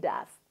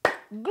hinders.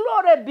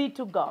 Glory be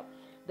to God.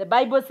 The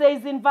Bible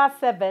says in verse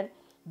 7,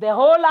 the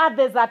whole earth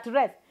is at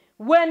rest.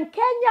 When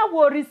Kenya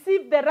will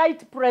receive the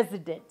right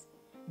president,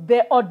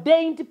 the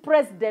ordained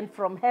president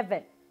from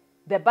heaven,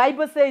 the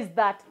Bible says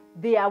that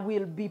there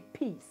will be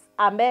peace.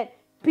 Amen.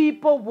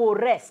 People will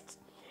rest.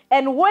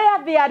 And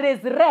where there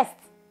is rest,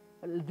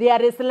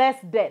 there is less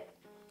death.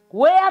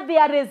 Where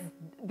there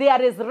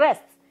is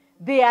rest,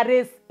 there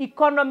is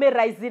economy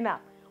rising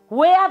up.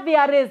 Where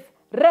there is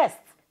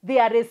rest,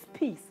 there is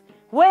peace.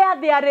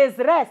 Where there is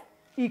rest,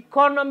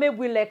 economy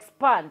will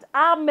expand.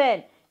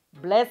 Amen.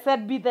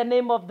 Blessed be the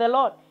name of the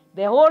Lord.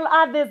 The whole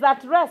earth is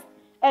at rest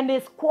and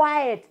is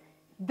quiet.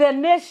 The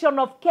nation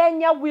of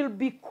Kenya will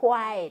be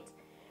quiet.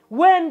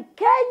 When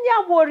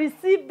Kenya will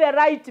receive the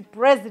right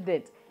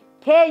president,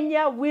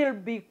 Kenya will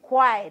be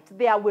quiet.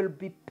 There will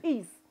be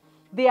peace.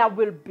 There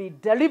will be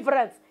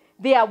deliverance.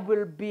 There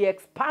will be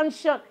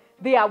expansion.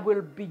 There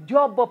will be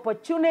job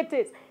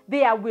opportunities.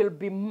 There will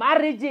be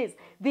marriages.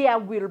 There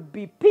will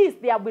be peace.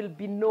 There will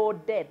be no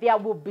death. There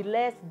will be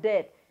less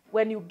death.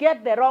 When you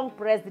get the wrong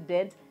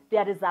president,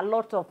 there is a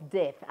lot of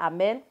death.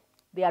 Amen.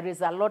 There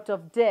is a lot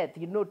of death,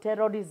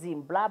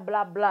 terrorism, blah,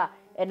 blah, blah,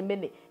 and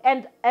many.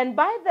 And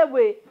by the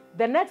way,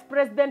 the next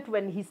president,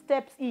 when he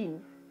steps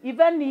in,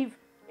 even if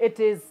it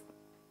is,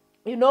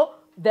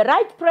 the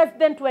right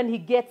president, when he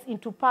gets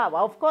into power,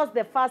 of course,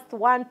 the first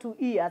 1-2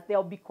 years, there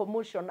will be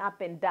commotion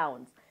up and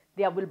downs.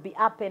 There will be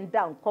up and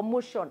down,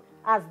 commotion,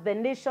 as the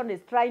nation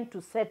is trying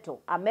to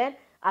settle. Amen?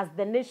 As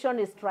the nation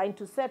is trying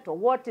to settle,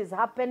 what is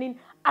happening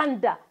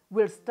under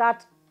will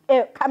start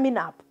coming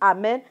up.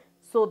 Amen?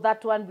 So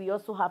that one we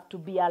also have to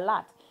be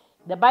alert.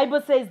 The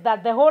Bible says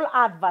that the whole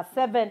earth, verse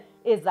 7,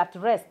 is at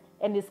rest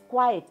and is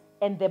quiet,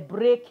 and they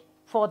break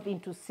forth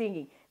into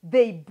singing.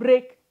 They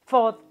break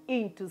forth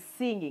into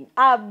singing.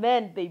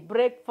 Amen. They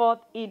break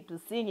forth into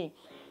singing.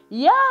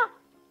 Yeah.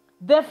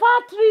 The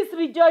fir trees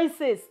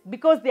rejoices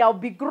because there will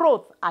be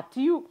growth at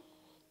you.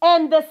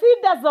 And the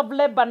cedars of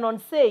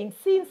Lebanon saying,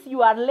 since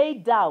you are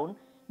laid down,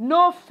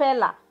 no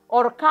feller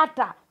or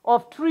cutter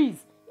of trees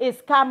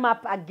is come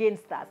up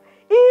against us.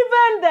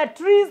 Even the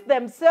trees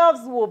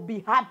themselves will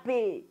be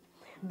happy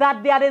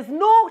that there is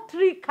no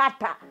tree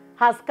cutter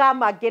has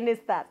come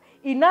against us.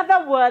 In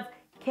other words,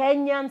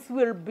 Kenyans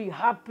will be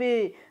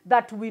happy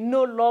that we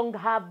no longer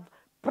have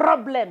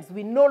problems.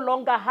 We no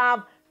longer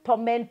have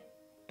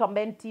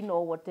tormenting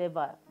or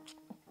whatever.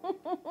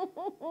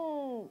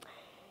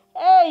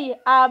 Hey,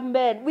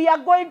 amen. We are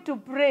going to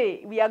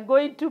pray. We are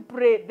going to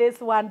pray this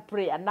one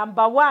prayer.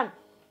 Number one,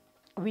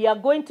 we are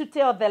going to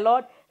tell the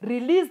Lord,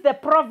 release the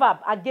proverb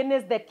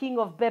against the king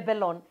of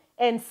Babylon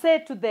and say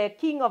to the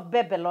king of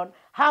Babylon,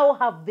 how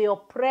have the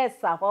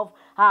oppressor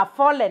have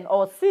fallen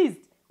or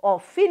ceased or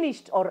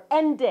finished or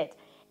ended?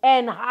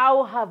 And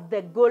how have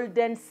the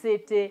golden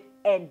city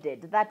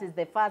ended? That is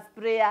the first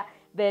prayer.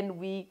 Then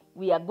we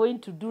are going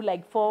to do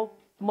like 4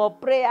 more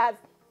prayers.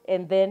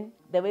 And then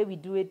the way we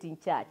do it in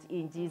church,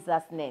 in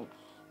Jesus' name.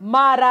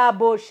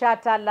 Marabo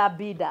shata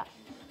labida.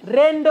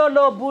 Rendo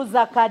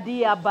lobuza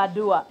kadia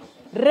badua.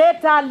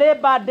 Reta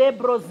leba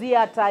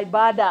debrozia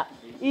taibada.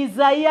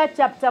 Isaiah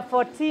chapter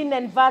 14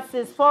 and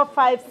verses 4,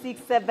 5,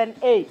 6, 7,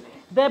 8.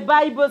 The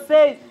Bible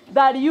says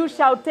that you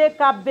shall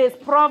take up this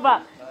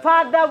proverb.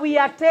 Father, we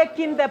are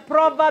taking the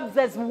proverbs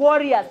as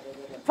warriors.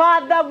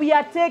 Father, we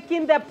are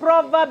taking the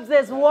proverbs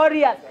as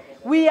warriors.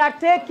 We are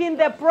taking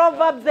the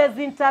proverbs as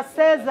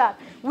intercessors.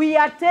 We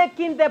are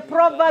taking the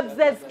proverbs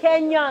as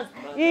Kenyans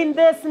in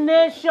this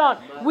nation.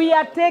 We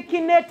are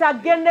taking it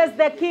against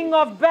the king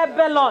of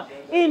Babylon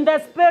in the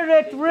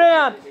spirit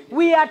realm.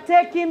 We are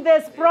taking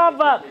this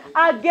proverb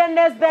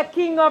against the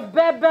king of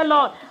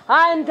Babylon.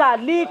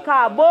 Anta,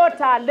 lika,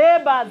 bota,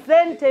 leba,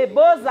 zente,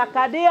 boza,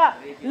 kadia.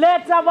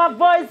 Let our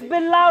voice be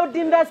loud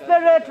in the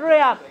spirit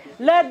realm.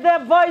 Let the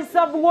voice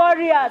of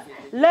warriors,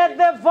 let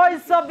the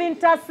voice of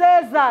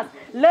intercessors,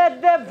 let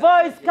the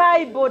voice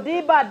Kaibo,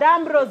 Diba,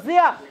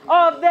 Dambrozia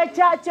of the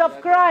Church of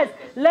Christ,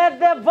 let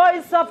the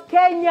voice of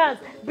Kenyans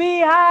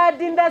be heard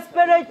in the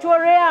spiritual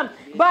realm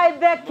by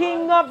the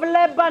King of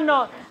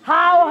Lebanon.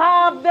 How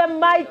have the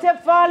mighty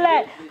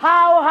fallen?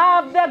 How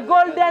have the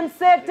golden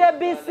city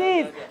been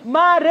seized?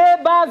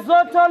 Mareba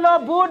Zotolo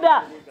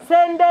Buddha.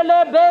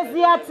 Sendele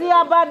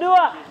Beziatia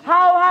Badua.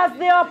 How has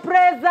the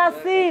oppressor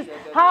ceased?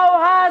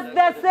 How has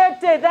the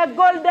city, the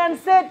golden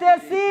city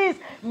ceased?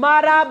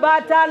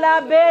 Marabata la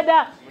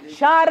Beda.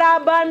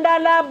 Sharabanda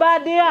la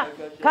Badia.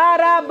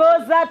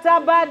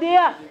 Karabozata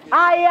Badia.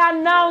 I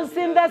announce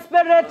in the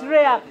spirit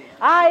realm.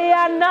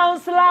 I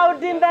announce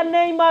loud in the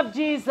name of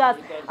Jesus.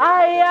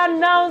 I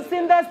announce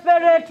in the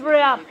spirit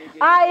realm.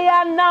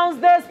 I announce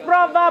this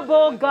proverb,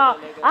 oh God.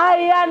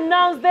 I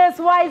announce this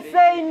wise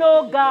saying,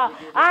 oh God.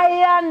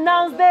 I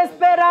announce this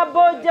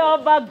parable,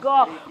 Jehovah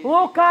God.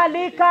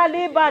 Ukali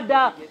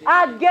kalibada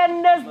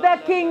against the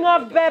king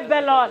of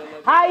Babylon.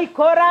 I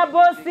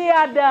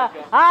korabosiada.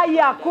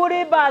 Aya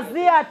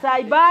kuribazia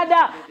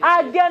taibada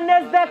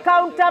against the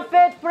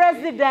counterfeit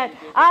president.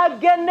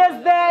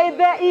 Against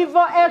the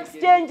evil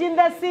exchange in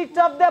the seat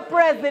of the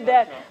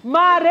president.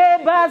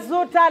 Mareba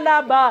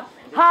zutalaba.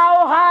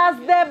 How has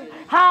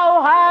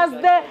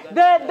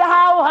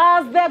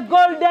the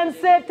golden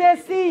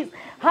city ceased?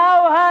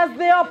 How has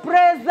the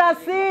oppressor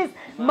ceased?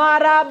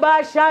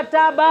 Maraba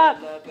shataba,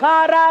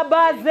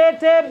 karaba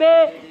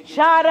zetebe,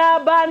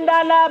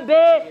 sharabandala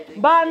be,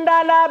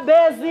 bandala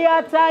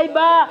bezia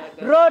taiba,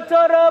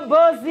 rotoro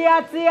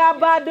bozia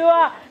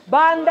tiabadua,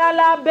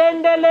 bandala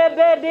bendele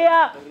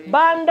bedia,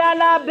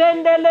 bandala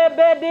bendele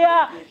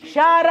bedia,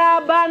 shara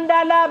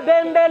bandala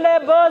bendele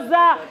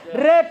boza,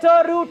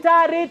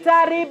 retoruta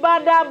rita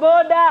ribada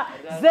boda,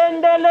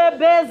 zendele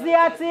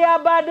bezia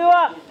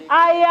tiabadua.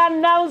 I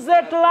announce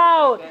it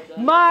loud,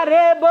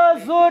 Marebo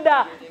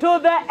Zuda, to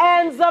the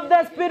ends of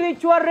the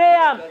spiritual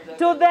realm,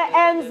 to the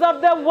ends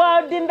of the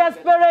world in the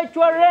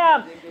spiritual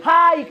realm.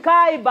 Hai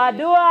Kai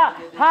Badua,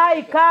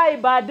 Hai Kai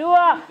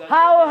Badua.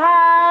 How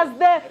has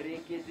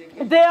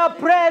the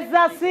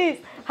oppressor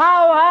ceased?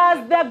 How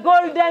has the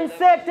golden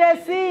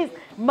city ceased?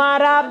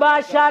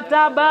 Maraba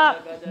Shataba,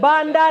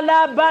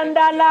 Bandala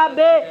Bandala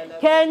Be.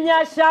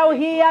 Kenya shall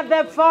hear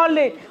the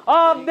falling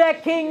of the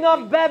king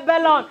of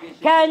Babylon.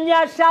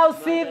 Kenya shall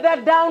see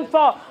the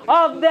downfall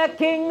of the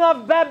king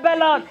of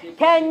Babylon.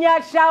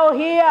 Kenya shall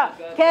hear,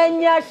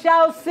 Kenya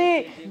shall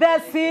see the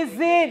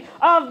season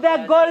of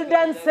the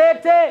golden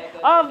city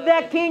of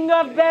the king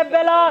of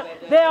Babylon.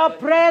 The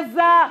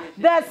oppressor,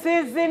 the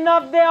season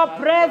of the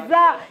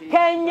oppressor.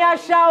 Kenya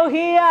shall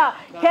hear,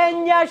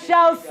 Kenya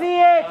shall see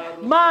it.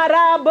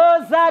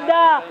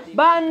 Marabozada,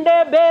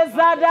 Bande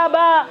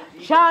Bezadaba,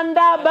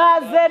 Shanda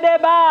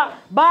bazedeba,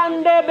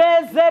 bande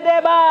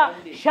bezedeba,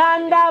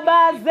 shanda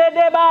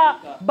bazedeba,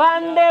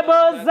 bande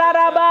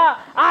bozaraba.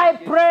 I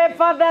pray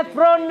for the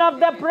throne of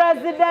the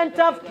President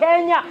of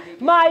Kenya.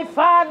 My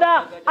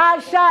Father,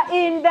 usher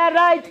in the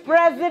right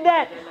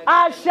president.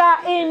 Usher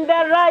in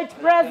the right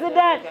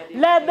president.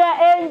 Let the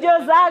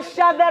angels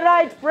usher the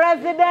right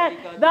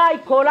president. Thy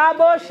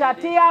kolabo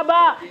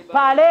shatiaba,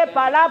 pale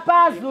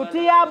palapa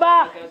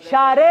zutiaba,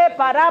 share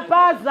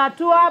parapa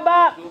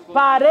zatuaba,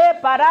 pare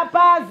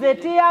parapa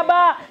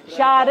zetiaba,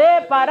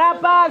 share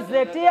parapa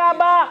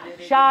zetiaba,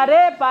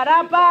 share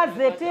parapa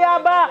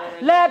zetiaba.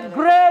 Let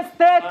grace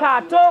take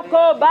a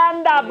toko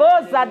banda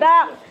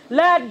bozada.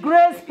 Let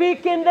grace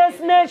speak in this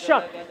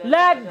nation.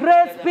 Let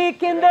grace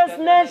speak in this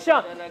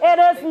nation. It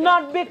is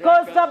not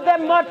because of the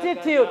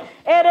multitude.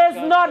 It is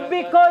not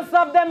because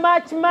of the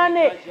much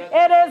money.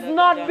 It is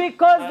not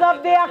because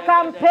of their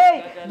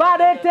campaign.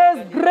 But it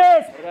is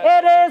grace.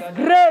 It is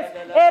grace.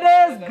 It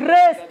is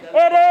grace.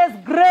 It is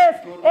grace.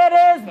 It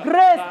is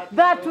grace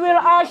that will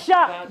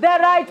usher the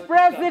right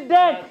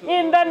president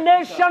in the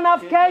nation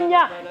of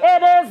Kenya.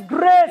 It is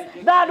grace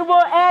that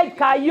will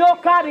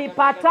kayoka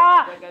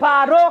ripata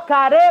paro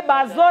kare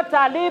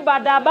bazota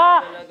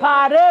libadaba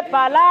pare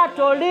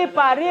palato li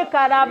pari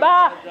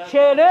karaba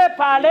shere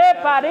pale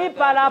pari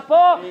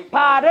palapo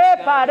pare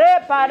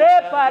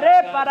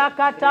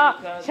parakata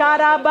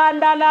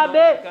sharabanda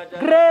labe.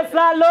 Grace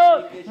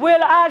alone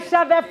will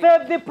usher the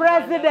fifth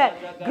president.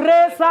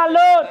 Grace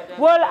alone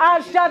will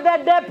usher the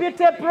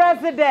deputy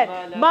president.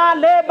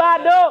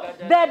 Malebado,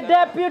 the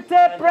deputy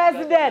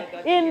president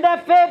in the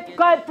fifth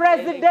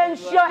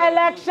presidential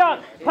election.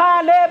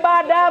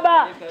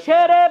 Palebadaba,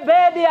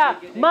 Sherebedia,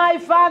 my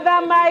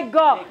Father, my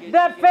God,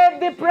 the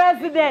fifth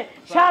president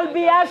shall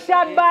be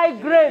ushered by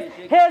grace.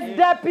 His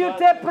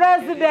deputy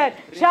president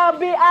shall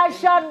be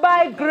ushered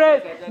by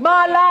grace.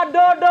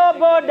 Maladodo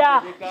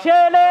Boda,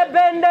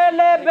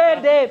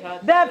 Sherebendelebede,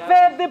 the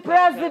fifth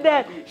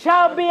president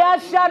shall be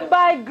ushered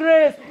by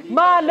grace.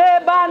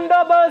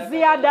 Malebando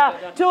Boziada,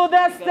 to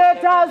the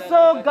state house,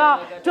 oh God,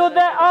 to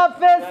the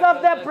office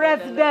of the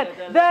president,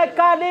 the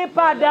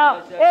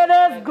Kalipada. It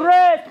is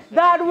grace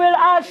that will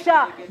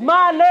usher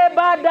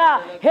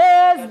Malebada,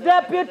 his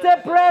deputy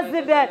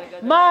president,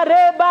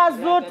 Mareba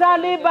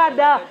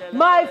Zutalibada.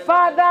 My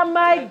Father,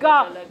 my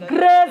God,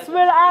 grace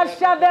will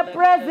usher the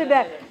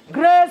president.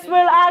 Grace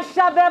will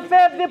usher the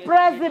fifth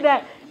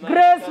president.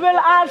 Grace will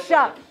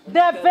usher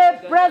the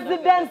fifth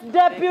president's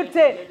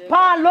deputy,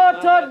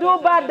 Paloto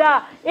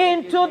Dubada,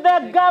 into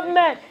the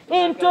government,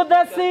 into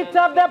the seat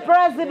of the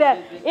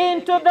president,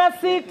 into the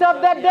seat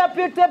of the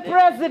deputy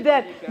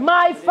president.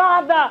 My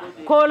Father,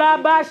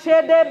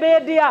 Kolabashe de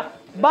Bedia,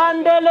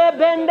 Bandele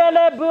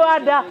Bendele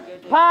Buada,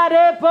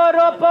 Pare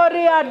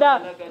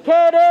Poroporiada,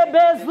 Kere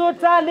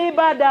Bezuta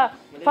Libada.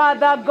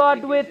 Father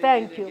God, we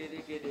thank you.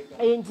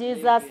 In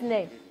Jesus'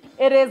 name.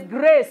 It is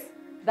grace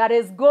that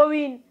is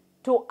going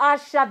to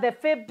usher the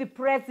fifth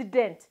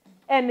president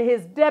and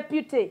his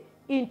deputy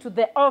into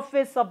the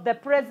office of the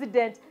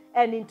president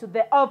and into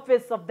the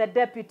office of the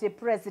deputy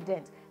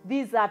president.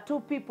 These are two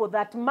people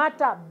that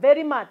matter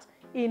very much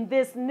in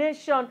this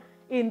nation,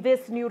 in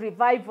this new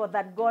revival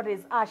that God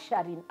is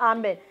ushering.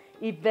 Amen.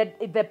 If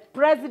the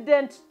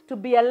president to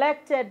be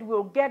elected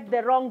will get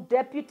the wrong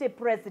deputy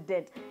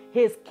president,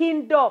 his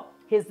kingdom,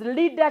 his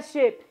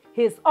leadership,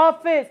 his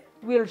office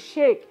will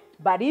shake.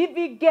 But if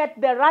he gets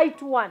the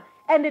right one,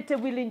 and it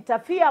will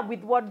interfere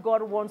with what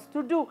God wants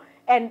to do.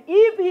 And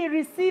if he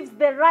receives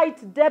the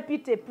right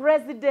deputy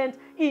president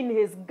in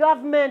his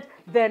government,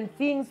 then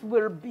things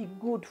will be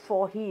good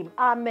for him.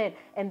 Amen.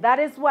 And that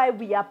is why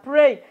we are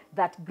praying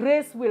that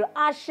grace will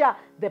usher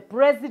the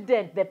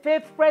president, the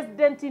fifth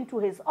president into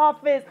his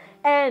office,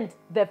 and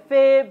the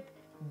fifth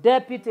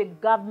deputy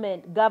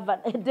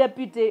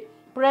deputy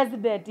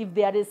president, if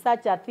there is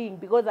such a thing,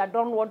 because I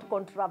don't want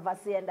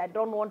controversy and I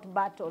don't want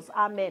battles.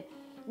 Amen.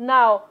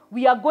 Now,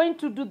 we are going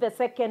to do the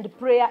second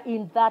prayer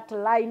in that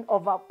line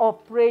of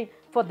praying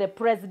for the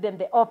president,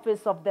 the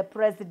office of the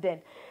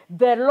president.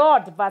 The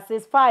Lord,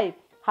 verses 5,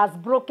 has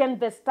broken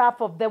the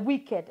staff of the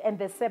wicked and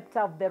the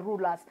scepter of the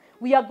rulers.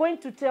 We are going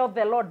to tell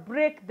the Lord,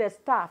 break the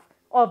staff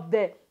of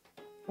the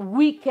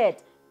wicked,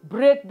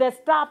 break the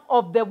staff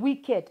of the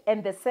wicked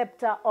and the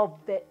scepter of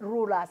the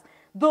rulers.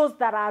 Those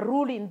that are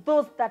ruling,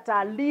 those that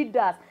are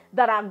leaders,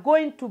 that are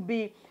going to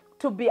be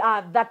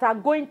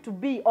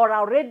or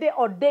already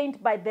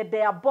ordained by the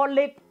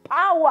diabolic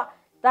power,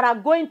 that are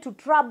going to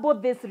trouble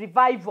this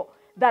revival,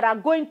 that are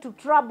going to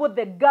trouble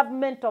the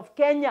government of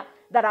Kenya,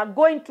 that are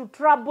going to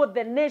trouble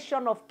the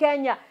nation of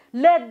Kenya.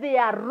 Let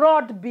their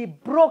rod be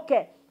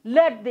broken.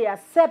 Let their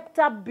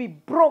scepter be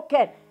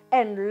broken.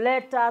 And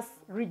let us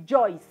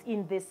rejoice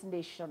in this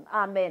nation.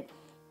 Amen.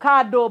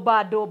 Kado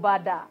bado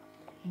bada.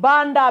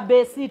 Banda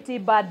besiti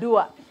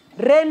badua.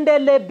 Rende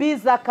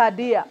lebiza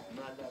kadia.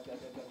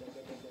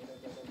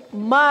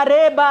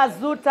 Mareba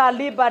zuta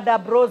liba da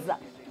broza.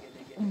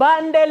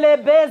 Bandele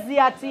bezi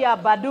atia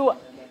badua.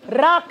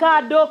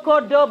 Raka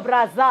doko do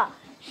braza.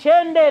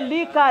 Shende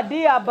lika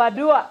dia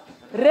badua.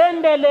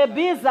 Rende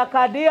lebiza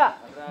kadia.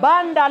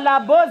 banda la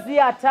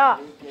boziata,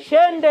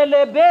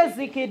 shendele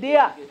bezi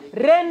kidia,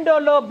 rendo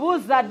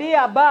lobuza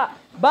dia ba,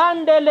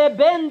 bandele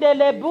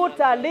bendele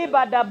buta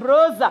liba da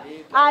broza.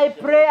 I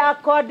pray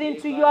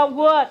according to your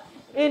word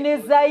in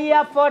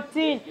Isaiah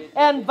 14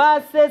 and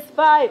verses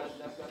 5.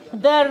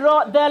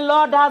 The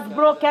Lord has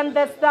broken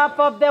the staff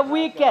of the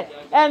wicked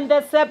and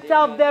the scepter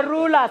of the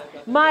rulers.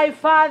 My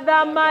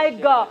Father, my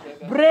God,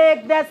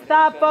 break the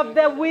staff of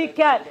the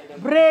wicked.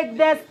 Break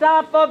the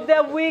staff of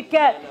the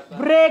wicked.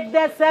 Break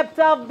the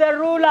scepter of the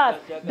rulers.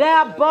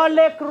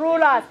 Diabolic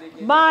rulers.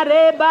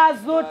 Mareba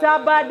zuta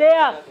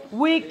badea.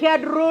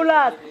 Wicked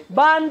rulers.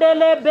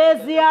 Bandele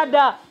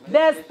beziada.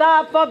 The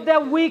staff of the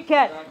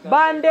wicked.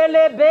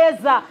 Bandele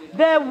beza.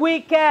 The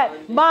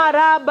wicked.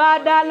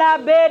 Marabadala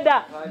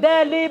beda.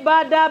 The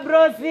libada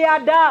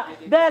broziada.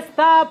 The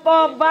staff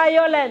of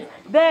violence.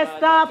 The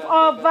staff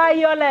of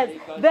violence.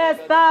 The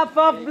staff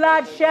of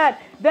bloodshed.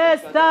 The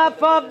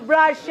staff of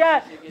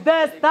bloodshed.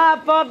 The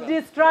staff of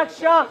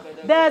destruction.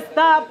 The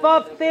staff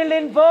of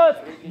stealing votes.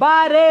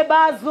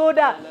 Bareba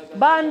zuda.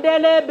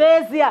 Bandele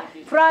bezia.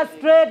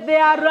 Frustrate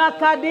their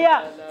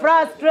rakadia.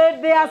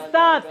 Frustrate their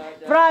stance.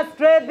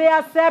 Frustrate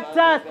their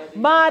scepters.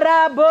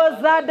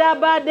 Marabozada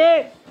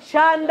bade.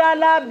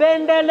 Shandala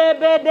bendele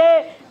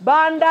bede.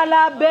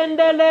 Bandala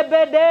bendele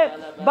bede.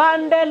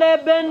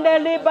 Bandele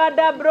bendele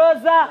bada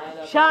broza.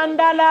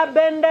 Shandala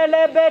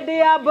bendele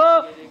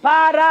bediabo.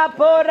 Para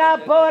pora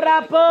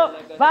pora po.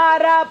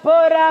 Para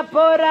pora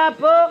pora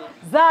po.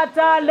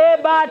 Zata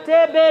leba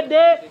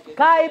tebede.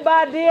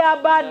 Kaibadia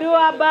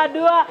badua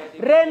badua.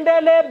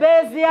 Rendele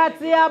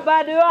beziatia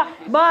badua.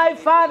 My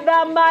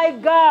Father, my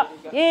God,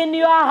 in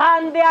your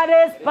hand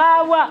there is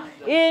power.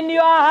 In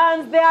your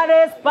hands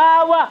there is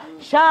power.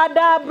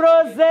 Shada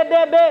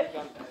brozedebe.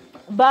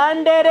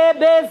 Bandere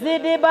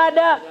bezidi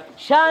bada.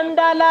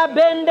 Shandala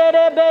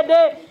bendere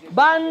bede.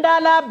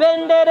 Bandala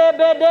bendere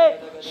bede.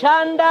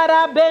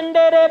 Shandara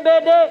bendere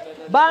bede.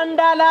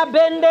 Bandala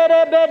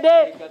bendere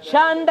bede.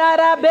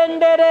 Shandara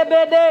bendere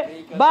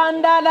bede.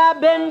 Bandala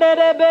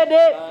bendere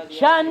bede.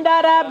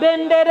 Shandara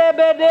bendere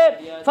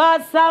bede.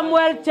 1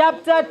 Samuel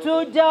chapter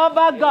 2,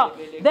 Jehovah God.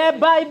 The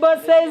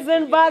Bible says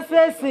in verse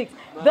 6.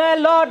 The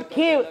Lord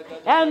kills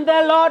and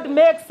the Lord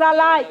makes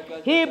alive.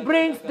 He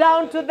brings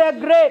down to the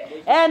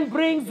grave and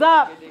brings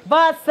up.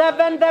 Verse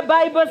 7, the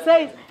Bible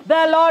says,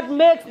 the Lord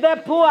makes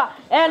the poor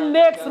and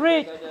makes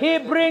rich. He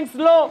brings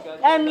low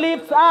and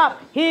lifts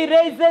up. He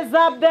raises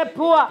up the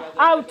poor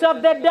out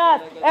of the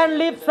dust and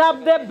lifts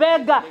up the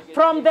beggar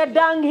from the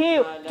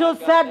dunghill to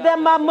set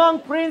them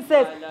among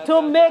princes,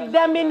 to make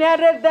them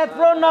inherit the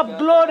throne of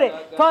glory.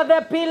 For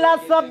the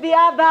pillars of the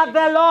earth are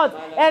the Lord's,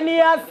 and he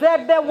has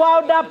set the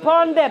world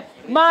upon them.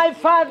 My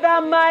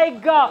Father, my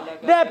God,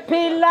 the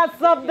pillars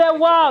of the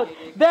world,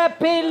 the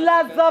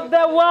pillars of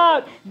the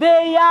world,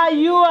 they are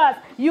yours.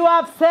 You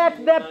have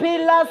set the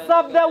pillars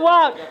of the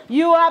world.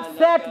 You have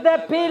set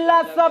the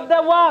pillars of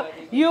the world.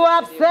 You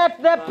have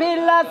set the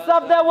pillars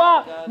of the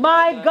world.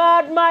 My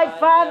God, my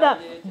Father,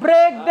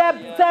 break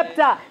the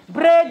scepter.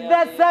 Break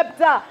the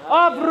scepter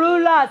of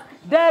rulers.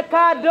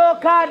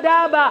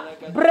 Dekadokadaba.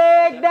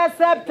 Break the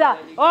scepter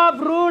of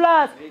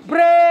rulers.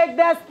 Break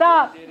the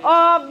staff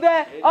of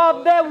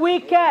the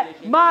wicked.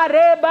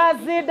 Mareba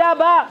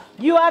zidaba.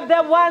 You are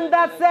the one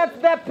that sets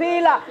the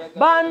pillar.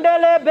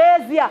 Bandele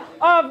bezia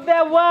of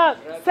the world.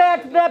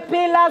 Set the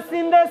pillars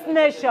in this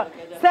nation.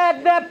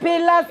 Set the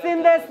pillars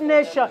in this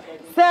nation.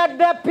 Set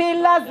the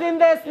pillars in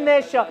this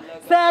nation.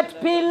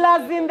 Set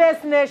pillars in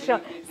this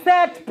nation.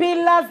 Set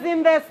pillars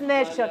in this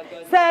nation.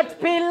 Set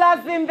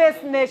pillars in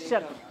this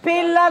nation.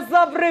 Pillars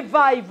of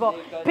revival.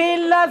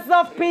 Pillars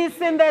of peace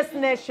in this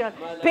nation.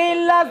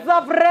 Pillars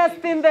of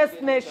rest in this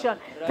nation.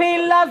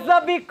 Pillars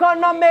of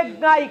economic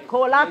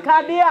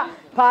Akadia.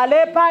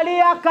 Pale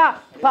paliaka.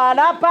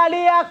 Pala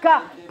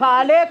paliaka.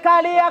 Pale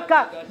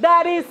kaliaka.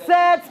 That is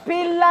sets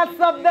pillars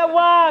of the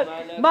world.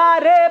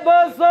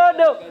 Marebo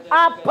zodo.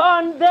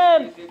 Upon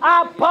them.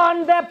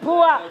 Upon the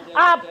poor.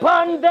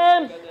 Upon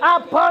them.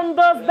 Upon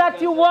those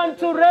that you want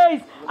to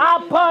raise.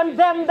 Upon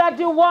them that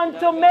you want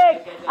to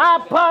make,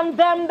 upon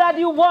them that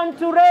you want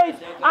to raise,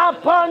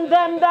 upon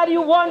them that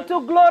you want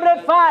to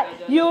glorify.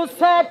 You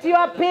set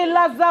your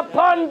pillars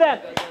upon them.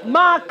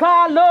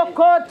 Maka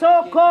loko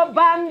toko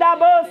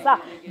bandabosa.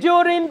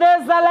 During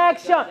this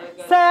election,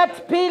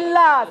 set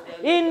pillars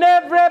in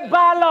every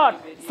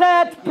ballot.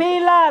 Set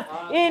pillars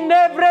in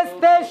every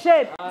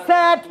station.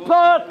 Set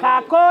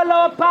polka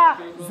kolopa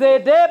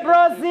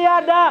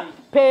zedebroziada.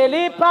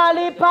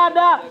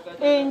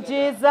 In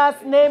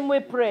Jesus' name we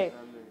pray.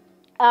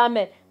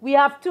 Amen. We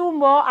have two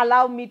more.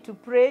 Allow me to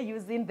pray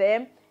using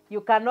them.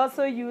 You can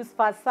also use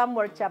 1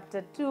 Samuel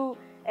chapter 2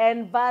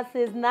 and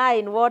verses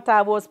 9, what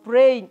I was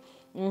praying.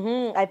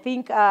 I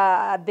think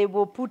they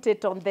will put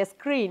it on the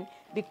screen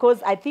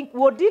because I think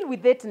we'll deal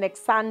with it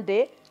next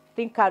Sunday. I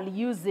think I'll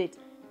use it.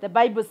 The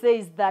Bible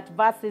says that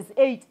verses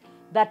 8,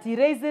 that he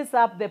raises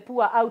up the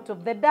poor out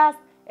of the dust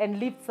and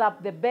lifts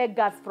up the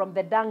beggars from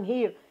the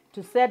dunghill,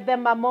 to set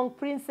them among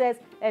princes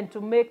and to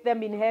make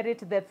them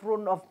inherit the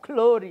throne of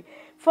glory.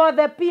 For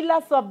the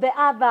pillars of the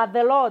earth are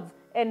the Lord's,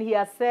 and he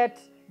has set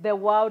the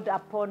world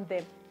upon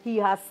them. He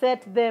has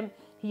set them,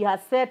 he has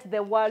set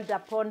the world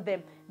upon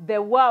them.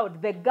 The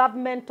world, the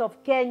government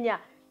of Kenya,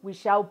 we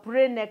shall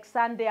pray next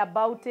Sunday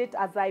about it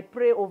as I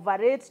pray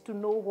over it to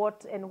know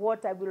what and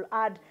what I will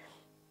add.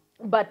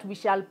 But we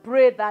shall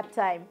pray that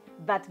time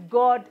that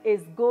God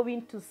is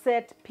going to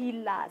set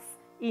pillars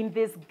in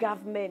this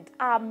government.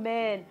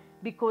 Amen.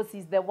 Because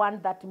he's the one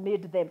that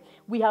made them.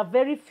 We have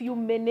very few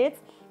minutes.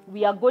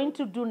 We are going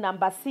to do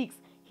number 6.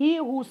 He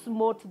who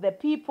smote the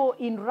people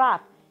in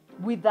wrath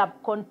with a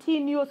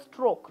continuous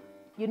stroke.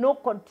 You know,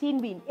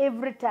 continuing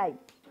every time.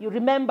 You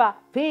remember?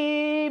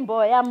 You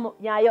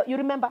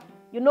remember?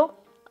 You know,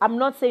 I'm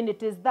not saying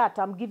it is that.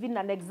 I'm giving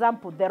an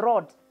example. The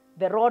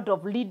rod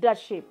of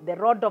leadership, the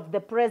rod of the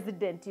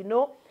president, you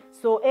know.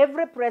 So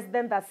every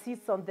president that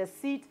sits on the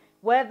seat,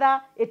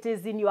 whether it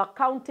is in your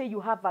county, you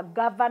have a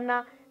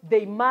governor,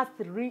 they must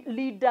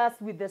lead us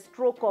with the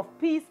stroke of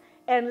peace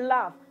and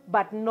love,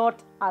 but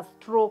not a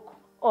stroke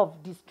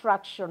of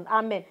destruction.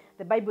 Amen.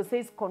 The Bible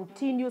says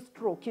continuous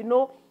stroke. You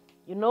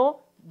know,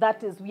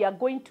 that is, we are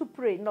going to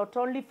pray not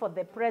only for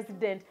the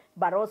president,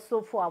 but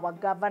also for our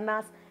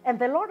governors. And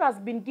the Lord has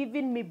been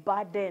giving me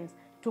burdens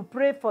to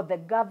pray for the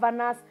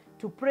governors,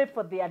 to pray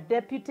for their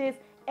deputies,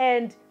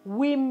 and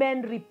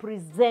women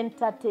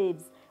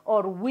representatives,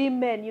 or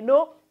women, you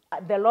know.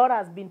 The Lord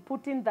has been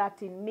putting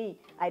that in me.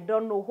 I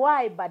don't know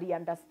why, but he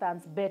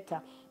understands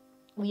better.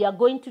 We are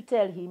going to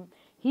tell him,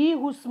 he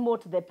who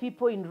smote the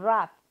people in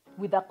wrath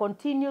with a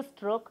continuous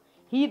stroke,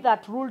 he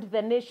that ruled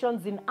the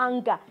nations in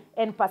anger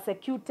and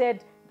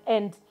persecuted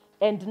and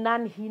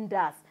none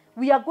hinders.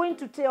 We are going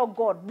to tell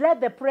God, let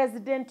the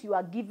president you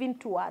are giving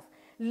to us,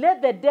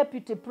 let the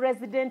deputy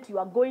president you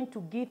are going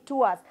to give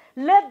to us,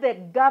 let the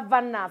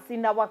governors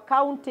in our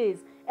counties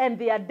and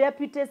their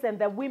deputies and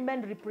the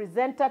women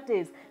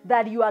representatives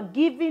that you are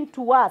giving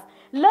to us,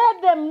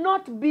 let them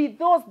not be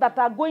those that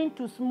are going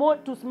to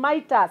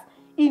smite us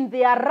in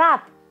their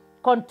wrath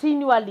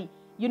continually,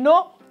 you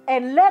know,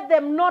 and let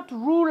them not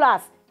rule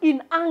us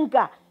in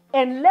anger,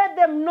 and let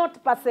them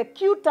not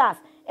persecute us,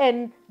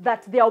 and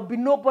that there will be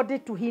nobody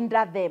to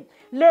hinder them.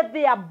 Let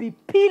there be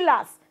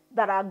pillars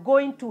that are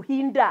going to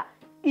hinder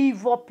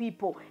evil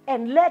people.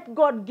 And let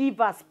God give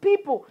us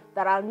people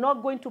that are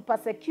not going to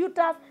persecute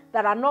us,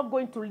 that are not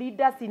going to lead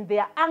us in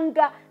their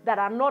anger,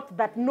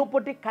 that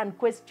nobody can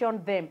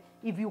question them.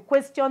 If you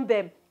question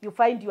them, you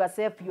find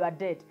yourself you are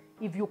dead.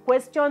 If you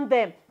question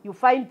them, you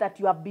find that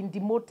you have been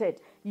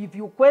demoted. If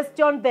you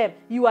question them,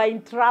 you are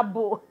in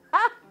trouble.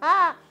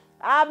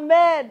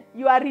 Amen.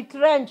 You are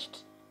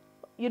retrenched,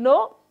 you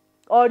know,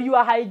 or you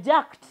are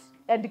hijacked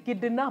and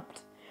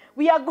kidnapped.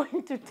 We are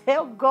going to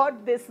tell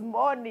God this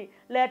morning,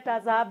 let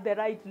us have the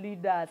right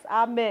leaders.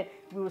 Amen.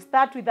 We will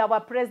start with our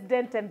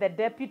president and the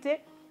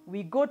deputy.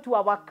 We go to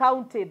our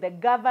county, the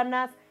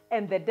governors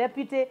and the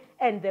deputy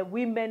and the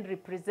women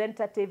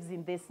representatives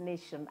in this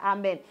nation.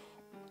 Amen.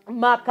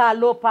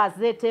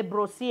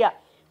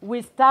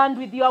 We stand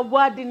with your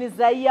word in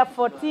Isaiah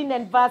 14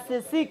 and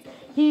verse 6.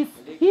 He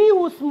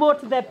who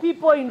smote the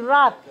people in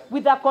wrath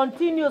with a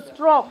continuous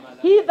stroke,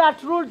 he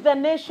that ruled the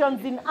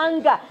nations in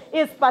anger,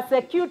 is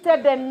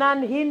persecuted and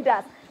none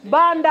hinders.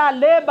 Banda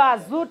leba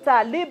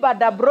zuta liba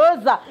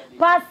dabroza.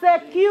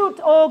 Persecute,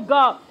 oh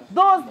God,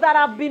 those that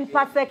have been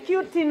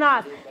persecuting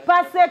us.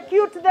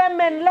 Persecute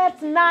them and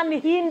let none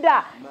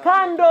hinder.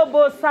 Kando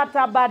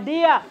bosata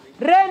badia.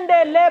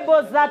 Rende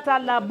lebo zata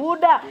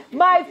labuda.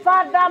 My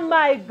Father,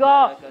 my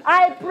God,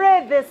 I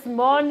pray this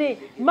morning,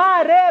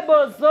 ma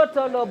rebo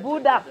zoto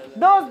lobuda,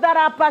 those that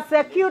are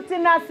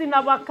persecuting us in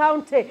our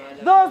county,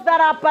 those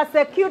that are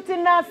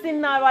persecuting us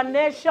in our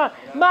nation,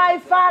 my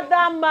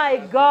Father, my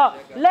God,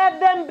 let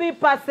them be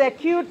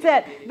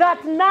persecuted,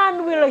 that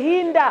none will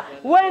hinder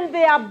when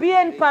they are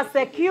being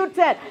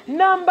persecuted.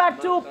 Number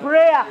 2,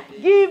 prayer.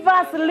 Give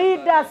us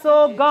leaders,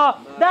 oh God,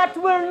 that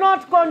will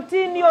not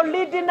continue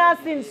leading us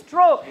in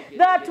stroke,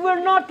 that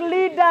will not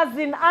lead us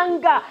in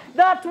anger,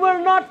 that will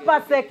not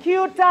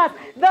persecute us,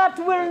 that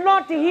will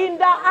not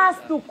hinder us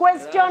to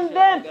question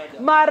them.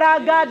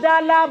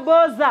 Maragadala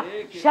boza,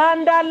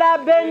 shandala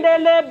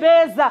bendele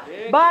beza,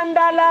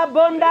 bandala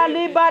bonda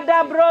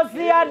libada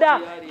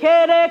brosiada,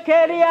 kere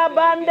keria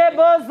bande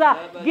boza.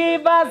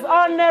 Give us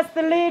honest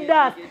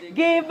leaders,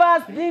 give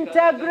us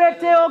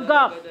integrity, oh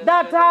God,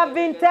 that have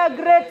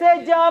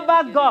integrity,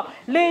 Jehovah God,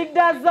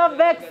 leaders of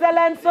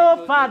excellence,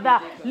 oh Father,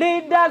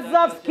 leaders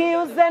of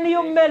skills and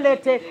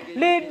humility,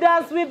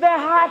 leaders with the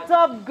heart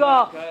of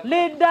God,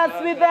 leaders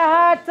with the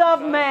heart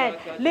of man,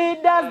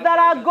 leaders that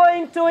are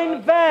going to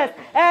invest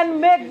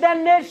and make the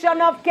nation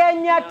of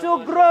Kenya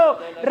to grow.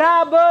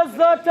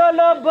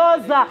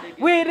 Rabozotoloboza.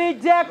 We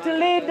reject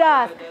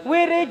leaders.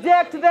 We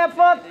reject the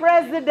 4th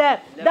president,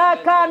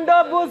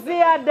 Dakando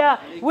Buziada.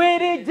 We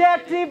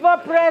reject evil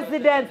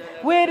presidents.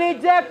 We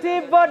reject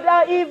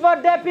evil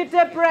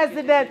deputy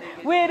president.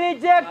 We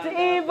reject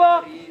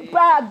evil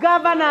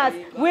governors.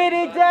 We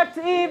reject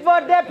evil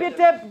evil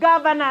deputy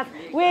governors.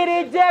 We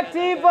reject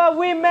evil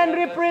women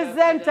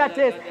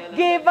representatives.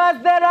 Give us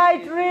the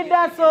right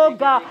leaders, oh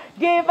God.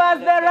 Give us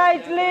the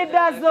right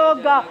leaders, oh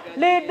God.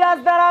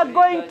 Leaders that are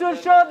going to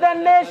show the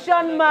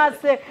nation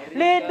mercy.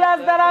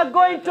 Leaders that are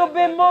going to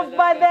be moved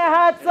by the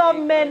hearts of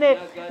many.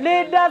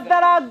 Leaders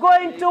that are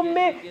going to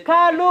meet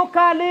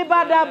Kaluka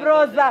Libada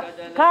Broza.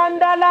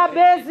 Kandala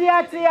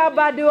Beziatia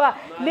Badua.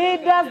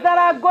 Leaders that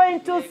are going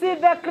to see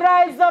the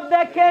cries of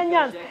the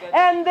Kenyans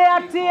and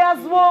their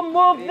tears will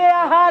move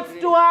their hearts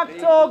to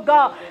act, oh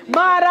God.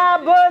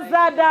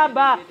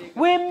 Marabozadaba.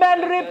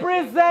 Women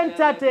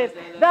representatives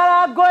that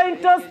are going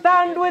to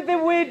stand with the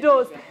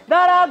widows,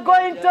 that are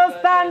going to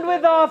stand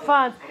with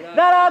orphans,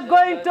 that are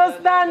going to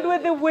stand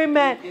with the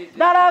women,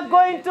 that are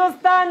going to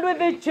stand with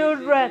the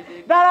children,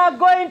 that are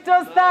going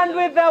to stand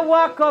with the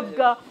work of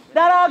God,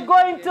 that are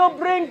going to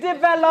bring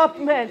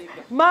development.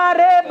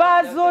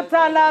 Mareba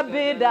zuta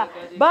labida,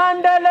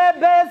 bandele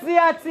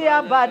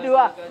beziatia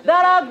badua,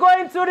 that are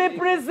going to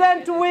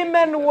represent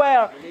women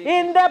well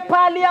in the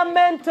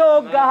parliament,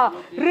 oh God.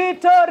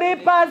 Rito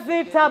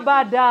ripazita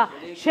bada,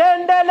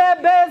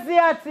 shendele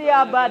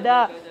beziatia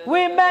bada.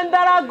 Women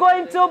that are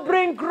going to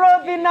bring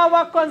growth in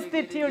our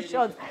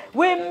constitutions.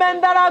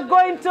 Women that are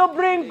going to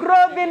bring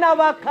growth in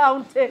our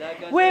county.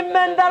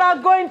 Women that are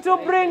going to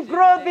bring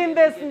growth in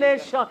this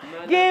nation.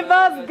 Give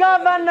us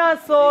governors,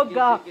 oh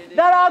God,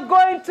 that are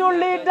going to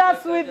lead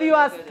us with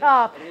your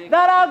staff.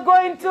 That are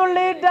going to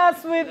lead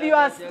us with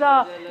your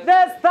staff.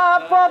 The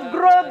staff of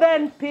growth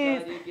and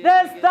peace.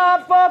 The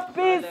staff of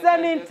peace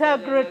and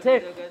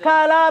integrity.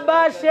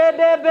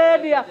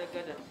 Kalabashedebedia.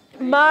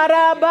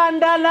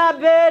 Marabanda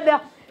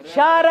labeda.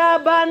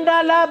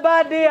 Sharabanda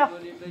labadia.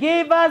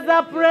 Give us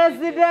a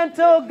president,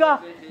 oh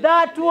God,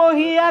 that will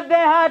hear the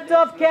heart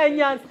of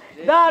Kenyans,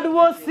 that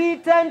will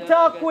sit and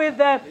talk with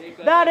them,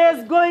 that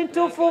is going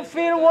to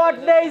fulfill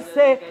what they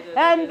say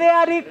and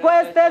their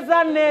request as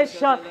a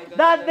nation,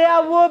 that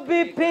there will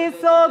be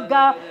peace, oh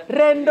God.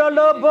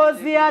 Rendolo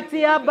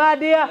boziatia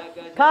badia,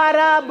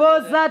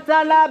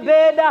 karabozata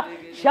labeda,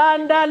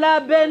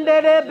 shandala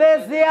bendere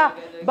bezia,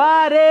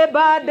 bare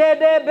bade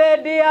de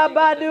bedia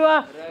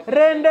badua,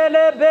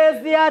 rendele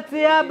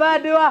beziatia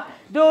badua.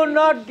 Do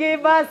not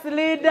give us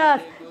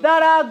leaders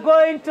that are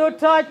going to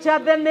torture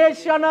the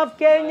nation of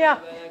Kenya,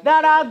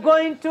 that are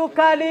going to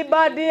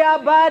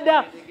Kalibadia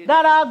Bada,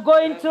 that are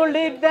going to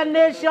lead the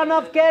nation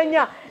of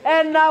Kenya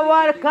and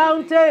our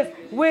counties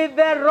with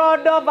the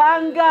rod of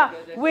anger,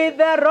 with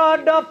the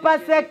rod of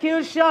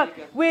persecution,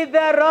 with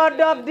the rod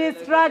of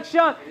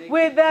destruction,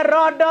 with the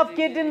rod of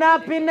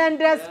kidnapping and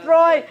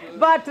destroy,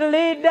 but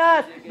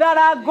leaders that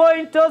are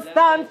going to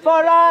stand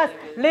for us,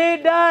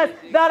 leaders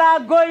that are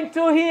going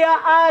to hear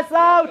us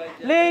out,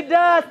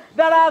 leaders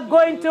that are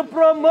going to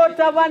promote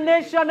our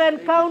nation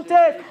and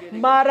counties,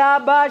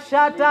 Maraba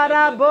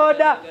Shatara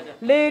Boda,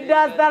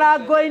 leaders that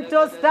are going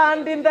to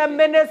stand in the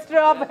ministry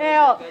of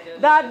health,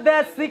 that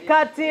the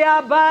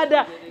Sikatia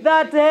Bada,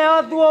 that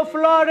health will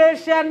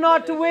flourish and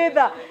not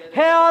wither.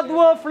 Health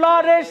will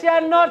flourish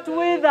and not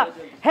wither.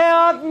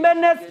 Health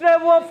ministry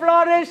will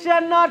flourish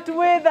and not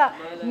wither.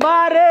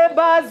 Mare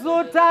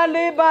bazuta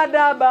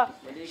libadaba.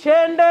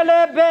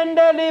 Shendele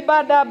bendeli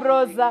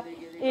badabroza.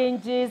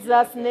 In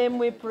Jesus' name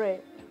we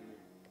pray.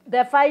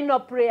 The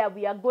final prayer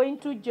we are going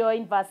to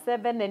join verse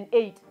 7 and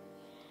 8.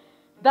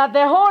 That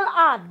the whole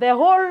earth, the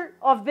whole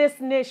of this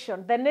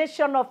nation, the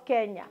nation of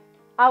Kenya,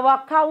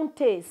 our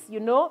counties,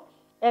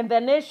 and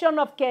the nation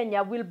of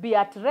Kenya will be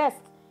at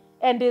rest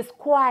and is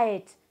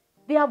quiet.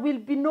 There will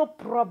be no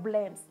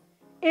problems.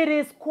 It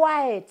is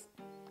quiet.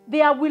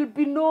 There will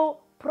be no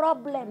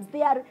problems.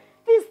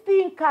 This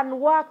thing can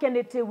work and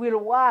it will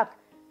work.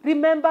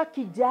 Remember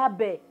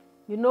Kijabe,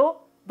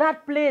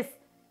 that place,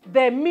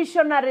 the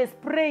missionaries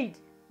prayed.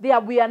 There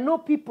were no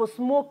people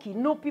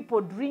smoking, no people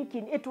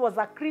drinking. It was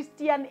a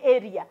Christian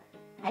area.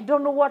 I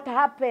don't know what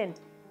happened.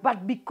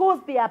 But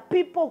because there are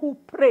people who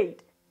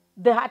prayed,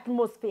 the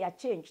atmosphere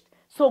changed.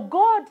 So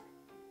God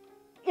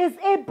is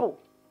able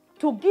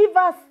to give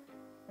us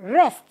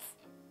rest,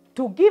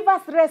 to give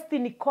us rest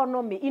in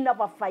economy, in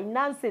our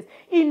finances,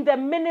 in the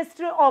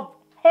ministry of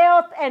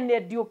health and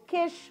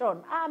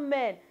education.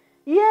 Amen.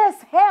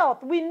 Yes,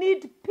 health. We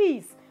need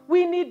peace.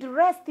 We need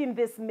rest in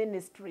these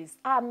ministries.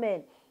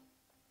 Amen.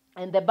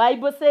 And the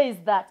Bible says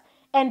that,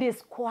 and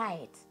is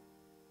quiet.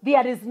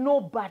 There is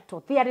no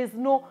battle. There is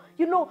no,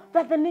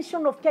 that the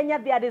nation of Kenya,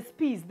 there is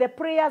peace. The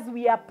prayers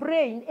we are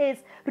praying is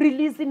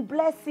releasing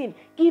blessing.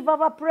 Give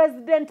our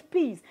president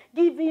peace.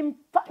 Give him,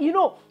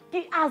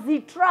 as he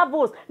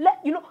travels.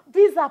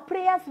 These are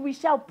prayers we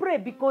shall pray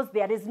because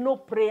there is no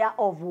prayer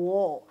of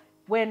war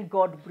when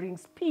God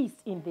brings peace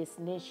in this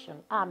nation.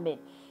 Amen.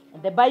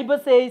 And the Bible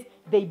says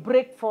they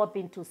break forth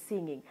into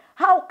singing.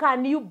 How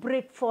can you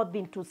break forth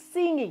into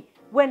singing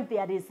when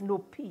there is no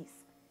peace?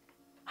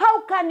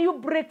 How can you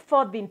break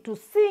forth into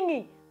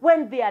singing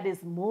when there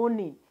is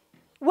mourning?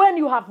 When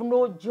you have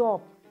no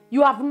job,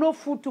 you have no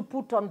food to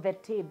put on the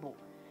table.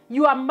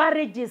 Your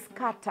marriage is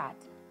scattered.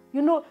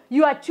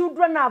 Your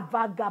children are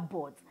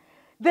vagabonds.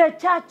 The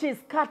church is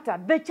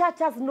scattered. The church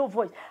has no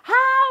voice.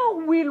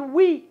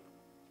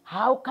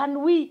 How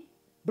can we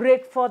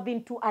break forth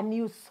into a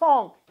new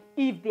song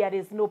if there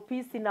is no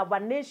peace in our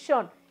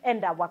nation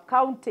and our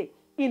county,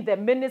 in the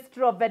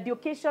ministry of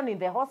education, in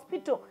the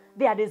hospital?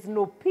 There is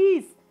no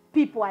peace.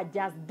 People are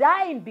just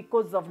dying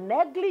because of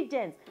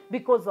negligence,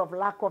 because of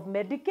lack of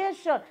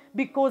medication,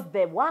 because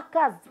the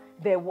workers,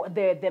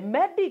 the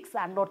medics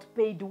are not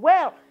paid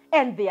well,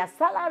 and their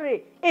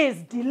salary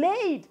is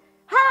delayed.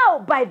 How?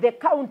 By the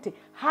county.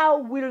 How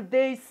will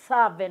they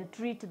serve and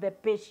treat the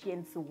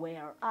patients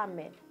well?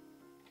 Amen.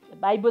 The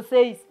Bible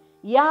says,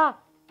 yeah,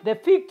 the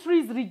fig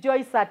trees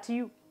rejoice at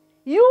you.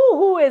 You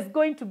who is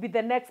going to be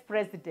the next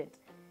president.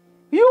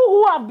 You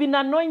who have been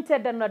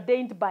anointed and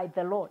ordained by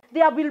the Lord.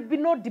 There will be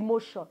no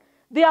demotion.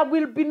 There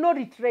will be no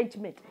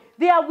retrenchment.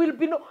 There will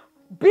be no...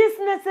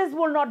 Businesses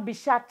will not be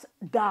shut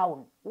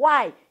down.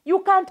 Why?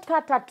 You can't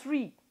cut a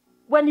tree.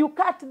 When you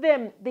cut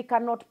them, they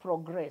cannot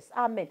progress.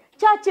 Amen.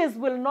 Churches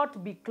will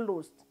not be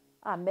closed.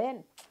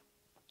 Amen.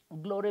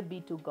 Glory be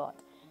to God.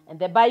 And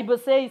the Bible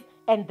says,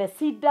 and the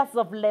cedars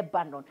of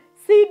Lebanon.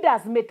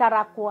 Cedars,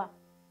 metarakwa.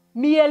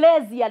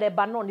 Mielezi ya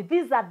Lebanon.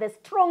 These are the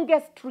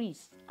strongest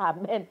trees.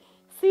 Amen.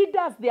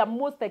 Cedars, they are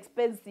most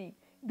expensive.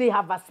 They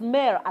have a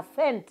smell, a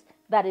scent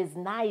that is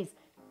nice.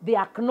 They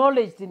are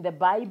acknowledged in the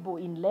Bible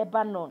in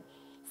Lebanon.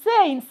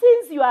 Saying,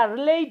 since you are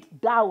laid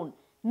down,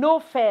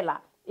 no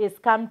fella is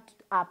come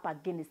up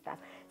against us.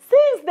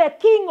 Since the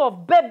king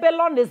of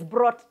Babylon is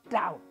brought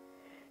down.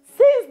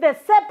 Since the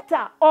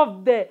scepter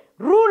of the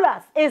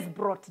rulers is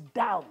brought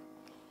down.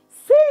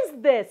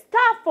 Since the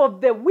staff of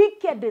the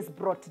wicked is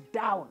brought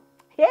down.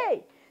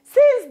 Hey,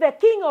 since the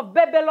king of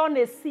Babylon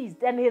is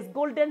seized and his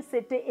golden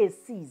city is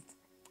seized.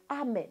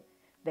 Amen.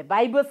 The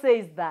Bible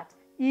says that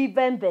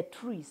even the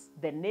trees,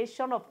 the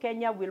nation of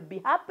Kenya will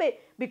be happy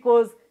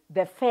because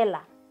the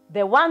fella,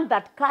 the one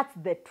that cuts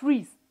the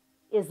trees,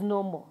 is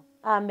no more.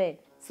 Amen.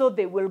 So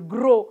they will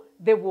grow,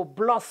 they will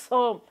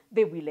blossom,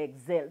 they will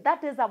excel.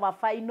 That is our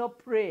final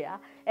prayer.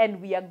 And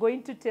we are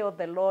going to tell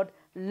the Lord,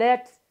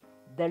 let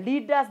the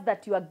leaders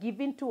that you are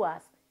giving to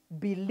us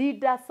be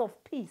leaders of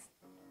peace,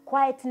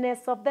 quietness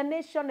of the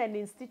nation and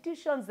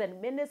institutions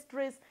and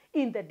ministries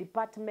in the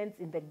departments,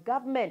 in the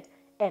government,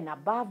 and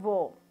above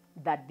all,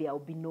 that there will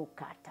be no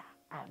kata.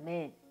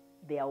 Amen.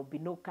 There will be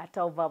no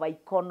kata of our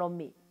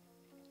economy.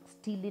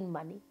 Stealing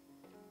money,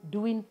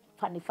 doing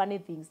funny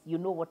things. You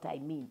know what I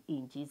mean,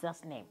 in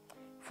Jesus' name.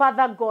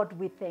 Father God,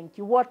 we thank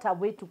you. What a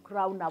way to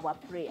crown our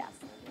prayers.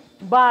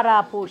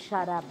 Barapo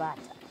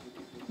sharabata.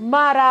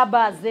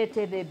 Maraba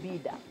zete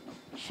debida.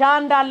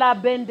 Shanda la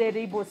bende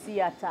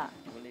ribosiata.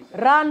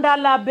 Randa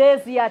la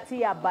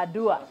beziatia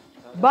badua.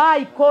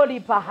 Bai koli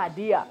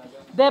pahadia.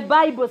 The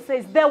Bible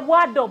says the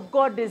word of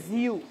God is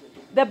you.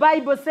 The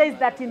Bible says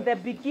that in the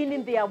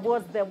beginning there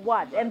was the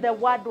Word, and the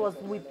Word was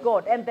with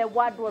God, and the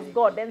Word was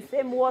God, and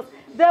same was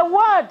the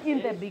Word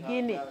in the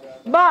beginning.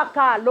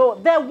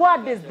 Makalo, the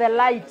Word is the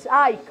light.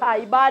 Ay,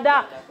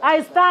 kaibada.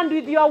 I stand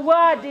with your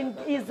word in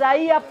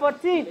Isaiah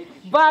 14,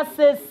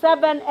 verses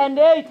 7 and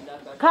 8.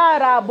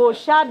 Karabo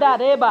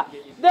shadareba.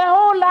 The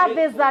whole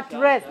earth is at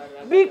rest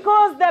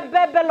because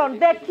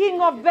the king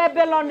of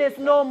Babylon is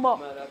no more.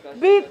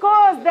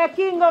 Because the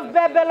king of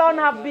Babylon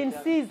have been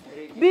seized.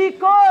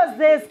 Because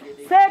this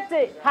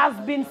city has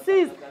been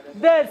seized.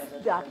 This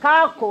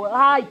kako,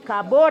 hai,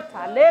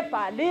 kabota,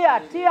 lepa,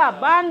 lia, tia,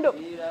 bando.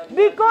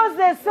 Because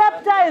the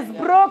scepter is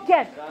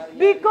broken.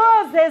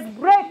 Because his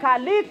breaker,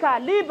 lika,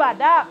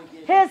 libada.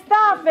 His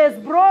staff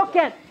is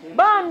broken.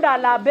 Banda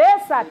la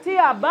besa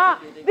tia ba.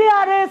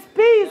 There is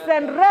peace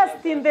and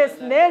rest in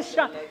this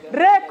nation.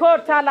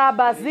 Rekota la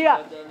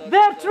bazia.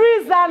 The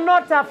trees are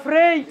not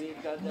afraid.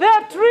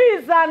 The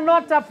trees are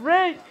not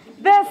afraid.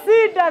 The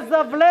cedars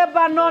of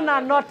Lebanon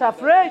are not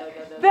afraid.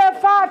 The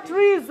fir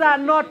trees are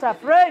not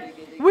afraid.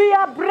 We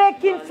are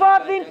breaking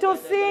forth into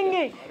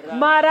singing.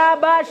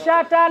 Maraba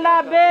shata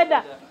la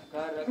beda.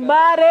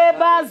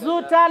 Mareba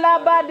zuta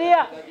la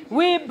badia.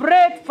 We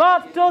break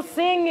forth to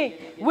singing.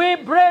 We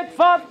break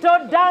forth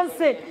to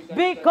dancing.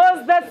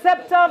 Because the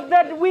scepter of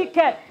the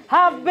wicked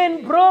have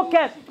been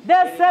broken.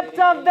 The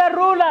scepter of the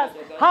rulers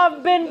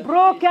have been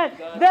broken.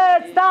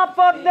 The staff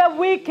of the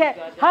wicked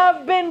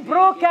have been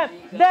broken.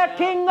 The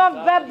king of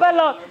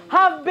Babylon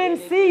have been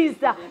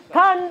seized.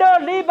 Kando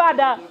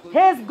libada,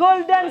 his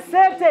golden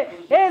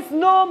city is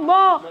no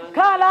more.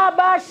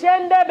 Kalaba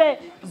shendebe,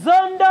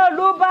 zondo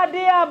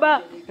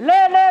lubadiaba,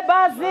 lele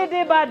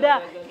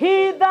bazidibada.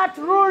 He that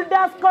ruled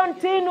us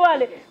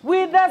continually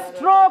with a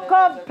stroke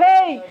of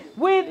pain,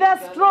 with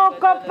a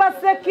stroke of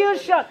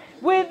persecution,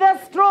 with a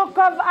stroke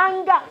of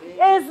anger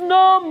is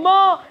no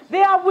more.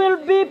 There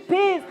will be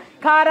peace.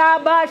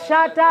 Karaba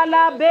shata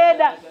la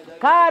beda.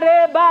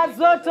 Kareba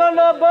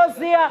zotolo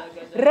bozia.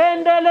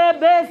 Rendele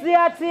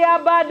bezia tia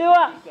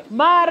badua.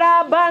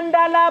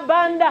 Marabanda la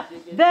banda.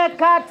 The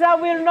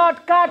cutter will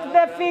not cut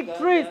the fig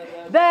trees.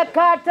 The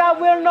cutter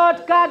will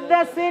not cut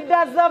the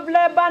cedars of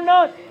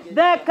Lebanon.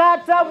 The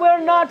cutter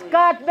will not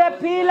cut the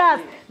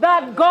pillars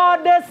that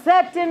God is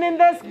setting in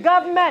this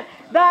government,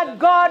 that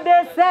God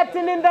is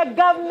setting in the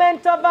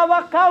government of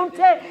our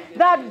county,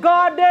 that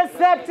God is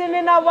setting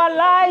in our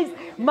lives.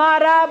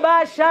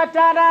 Maraba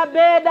shatara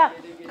beda,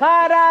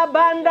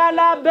 karabanda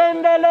la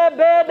bendele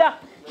beda.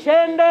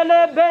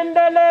 Shendele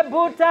bendele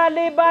buta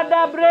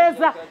libada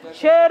breza,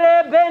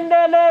 shere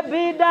bendele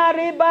bida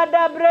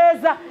ribada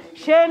breza,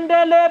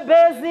 shendele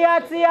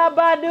beziati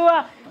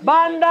abadua,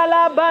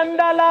 bandala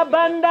bandala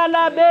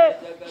bandala be,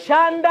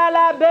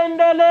 shandala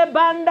bendele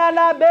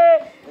bandala be,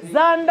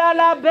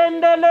 zandala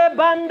bendele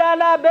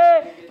bandala be,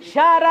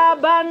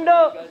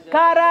 sharabando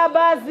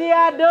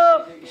karabaziado,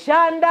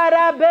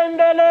 shandara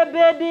bendele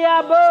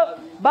bediabo.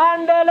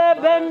 Bandele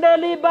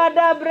bendeli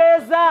bada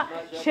breza,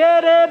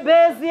 shere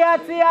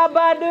beziati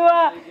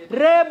abadua,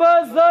 rebo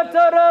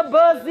zotoro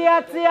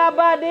boziati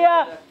abadia,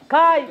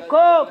 kai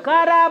ko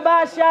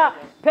karabasha,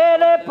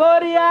 pele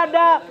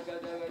poriada,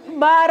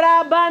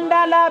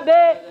 marabanda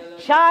labe,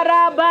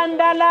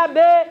 sharabanda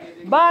labe,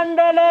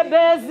 bandele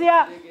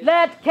bezia.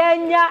 Let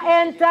Kenya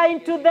enter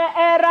into the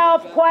era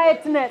of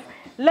quietness.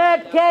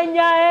 Let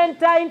Kenya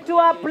enter into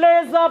a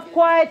place of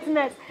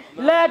quietness.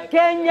 Let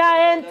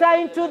Kenya enter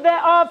into the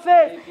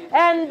office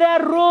and the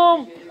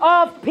room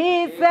of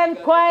peace and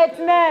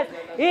quietness,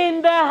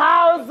 in the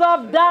house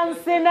of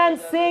dancing and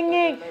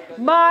singing.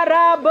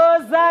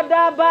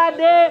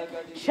 Marabozadabade,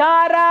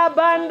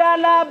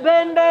 Sharabandala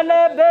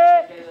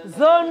bendelebe,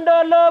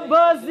 Zondolo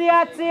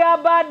boziati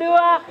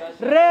abadua,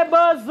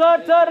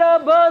 Rebozotoro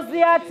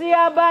boziati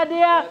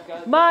abadia.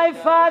 My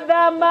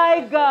Father, my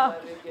God,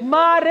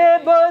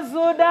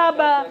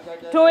 Marebozudaba,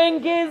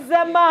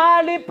 tuingize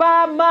mahali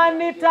pa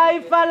amani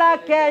taifa la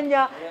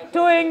Kenya,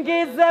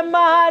 tuingize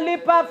mahali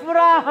pa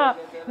furaha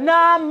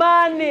na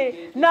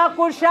amani na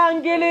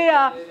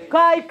kushangilia.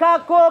 Kaika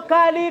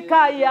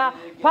kokalikaya,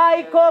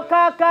 paiko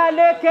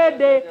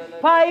kakalekede,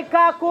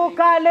 paika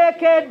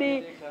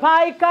kukalekedi,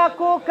 paika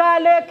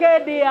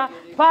kukalekedia,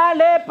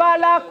 pale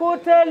pala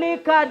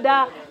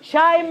kutelikada,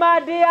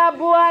 shaimadia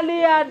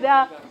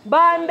bualiada,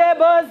 bande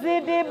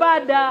bozidi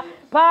bada,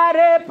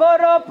 pare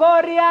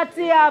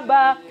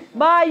poroporiatiaba,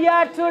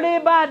 maya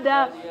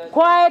tulibada.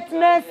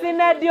 Quietness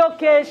in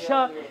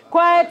education,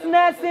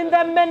 quietness in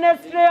the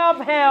ministry of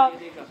health,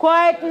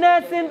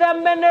 quietness in the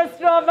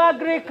ministry of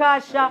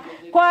agriculture,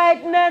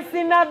 quietness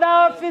in other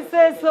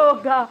offices, oh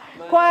God,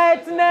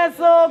 quietness,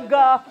 oh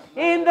God,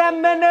 in the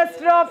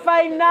ministry of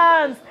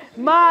finance.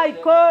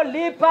 Maiko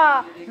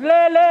lipa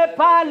lele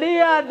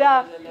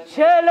paliada,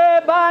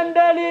 shele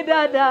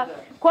bandelidada.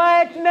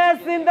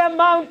 Quietness in the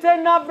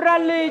mountain of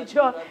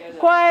religion,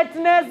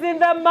 quietness in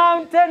the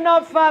mountain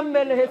of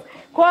families,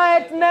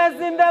 quietness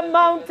in the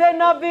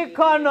mountain of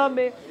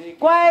economy,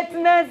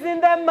 quietness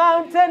in the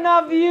mountain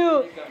of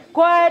youth,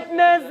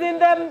 quietness in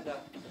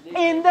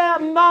the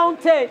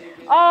mountain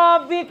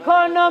of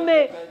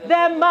economy,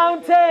 the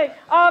mountain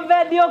of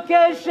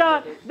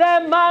education, the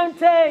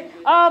mountain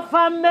of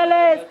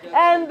families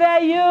and the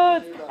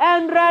youth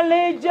and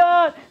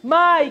religion.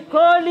 My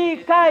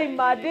koli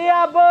kaima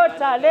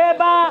diabota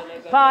leba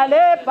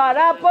pale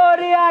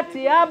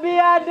paraporiati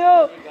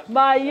abiadu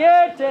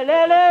mayete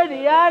lele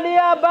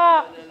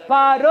dialiaba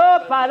paro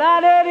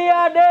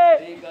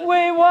paraleriade.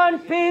 We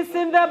want peace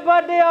in the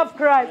body of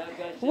Christ.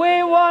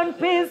 We want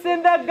peace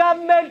in the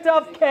government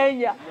of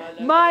Kenya.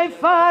 My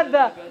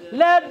Father,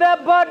 let the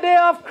body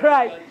of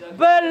Christ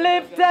be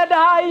lifted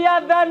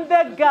higher than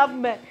the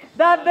government.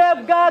 That the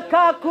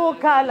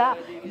Gakakukala,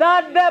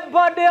 that the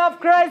body of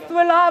Christ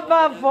will have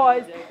a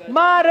voice.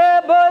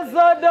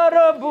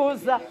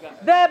 Marebozodorobuza.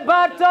 The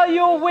battle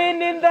you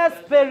win in the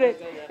spirit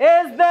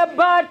is the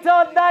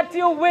battle that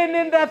you win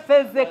in the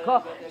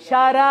physical.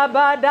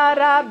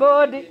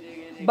 Sharabadarabodi,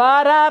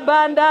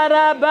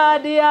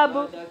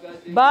 Barabandarabadiabu,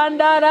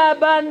 Bandara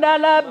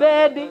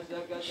bedi,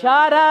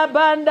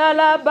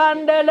 Sharabandala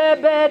bandele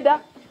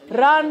beda,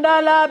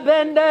 Randala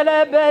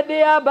bendele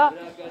bediaba.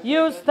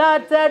 You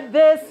started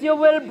this, you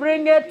will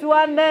bring it to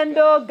an end,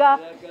 oh God.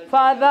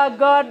 Father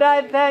God,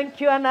 I thank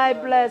you and I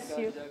bless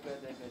you.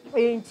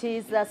 In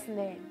Jesus'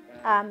 name,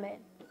 amen.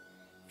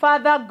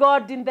 Father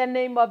God, in the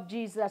name of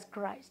Jesus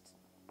Christ,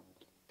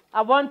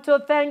 I want to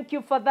thank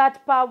you for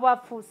that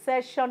powerful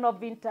session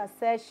of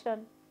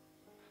intercession.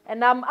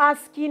 And I'm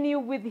asking you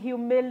with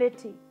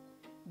humility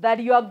that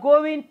you are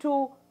going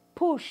to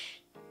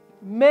push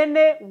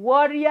many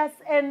warriors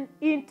and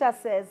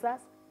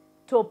intercessors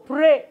to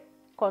pray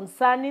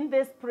concerning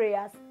these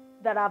prayers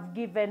that I've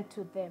given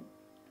to them.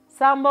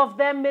 Some of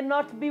them may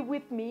not be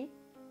with me,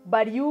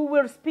 but you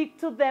will speak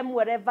to them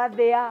wherever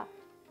they are,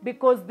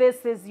 because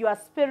this is your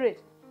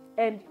spirit,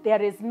 and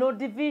there is no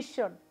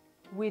division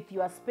with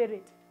your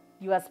spirit.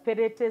 Your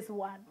spirit is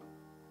one.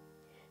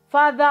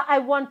 Father, I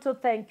want to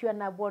thank you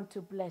and I want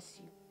to bless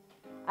you.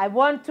 I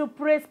want to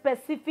pray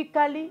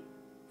specifically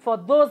for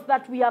those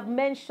that we have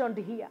mentioned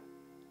here.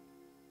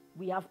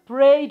 We have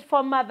prayed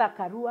for Mother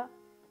Karua.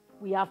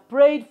 We have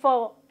prayed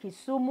for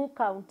Kisumu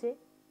County.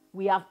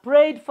 We have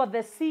prayed for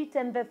the seat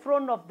and the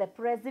throne of the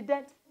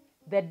president,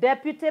 the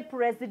deputy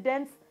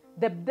presidents,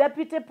 the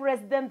deputy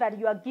president that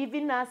you are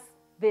giving us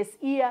this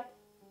year,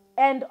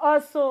 and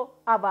also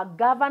our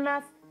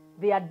governors,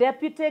 their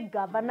deputy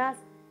governors,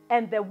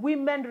 and the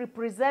women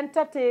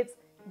representatives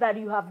that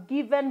you have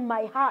given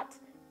my heart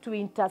to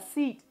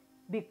intercede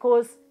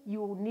because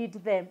you need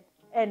them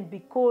and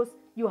because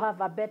you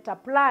have a better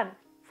plan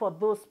for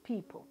those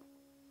people.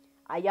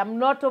 I am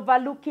not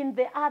overlooking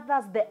the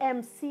others, the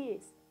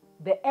MCs,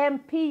 the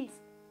MPs,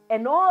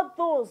 and all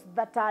those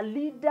that are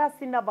leaders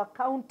in our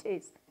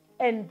counties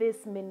and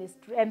this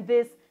ministry and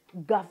this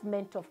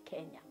government of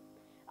Kenya.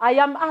 I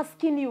am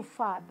asking you,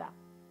 Father,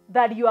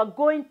 that you are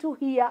going to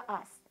hear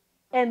us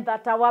and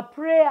that our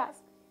prayers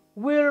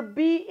will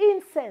be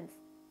incense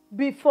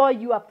before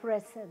your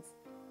presence,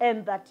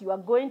 and that you are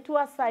going to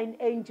assign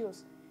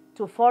angels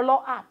to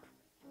follow up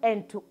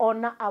and to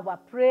honor our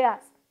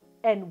prayers,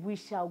 and we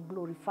shall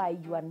glorify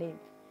your name.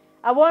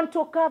 I want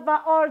to cover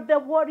all the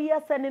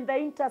warriors and the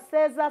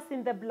intercessors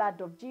in the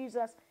blood of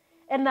Jesus.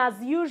 And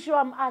as usual,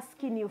 I'm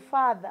asking you,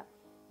 Father,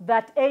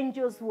 that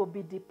angels will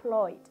be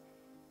deployed.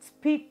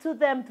 Speak to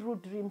them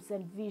through dreams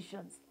and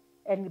visions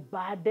and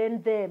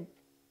burden them,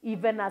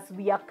 even as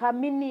we are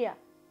coming near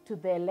to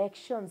the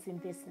elections in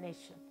this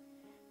nation.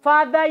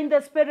 Father, in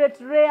the spirit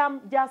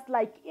realm, just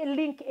like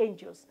link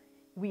angels,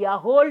 we are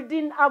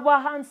holding our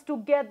hands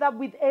together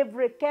with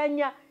every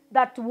Kenya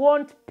that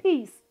wants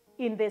peace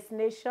in this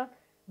nation,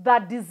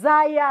 that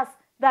desires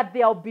that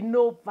there will be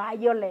no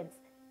violence.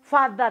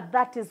 Father,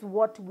 that is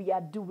what we are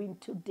doing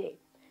today.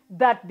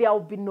 That there will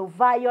be no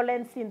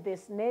violence in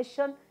this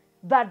nation,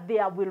 that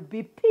there will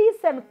be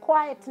peace and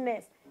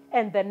quietness,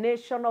 and the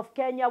nation of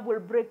Kenya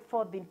will break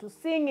forth into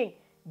singing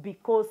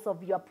because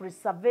of your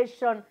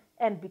preservation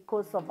and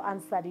because of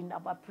answering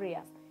our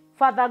prayers.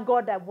 Father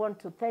God, I want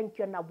to thank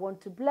you and I want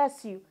to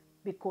bless you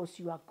because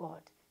you are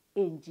God.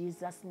 In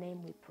Jesus'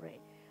 name we pray.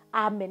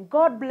 Amen.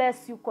 God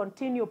bless you.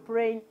 Continue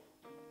praying.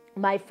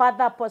 My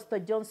father, Apostle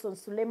Johnson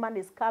Suleiman,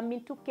 is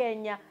coming to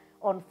Kenya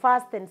on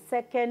 1st and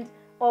 2nd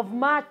of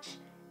March,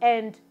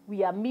 and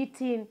we are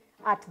meeting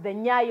at the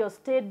Nyayo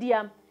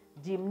Stadium,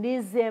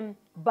 Gymnasium,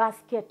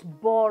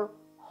 Basketball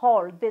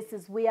Hall. This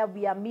is where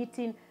we are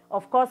meeting.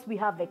 Of course, we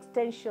have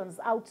extensions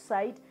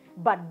outside,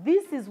 but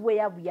this is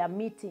where we are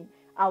meeting.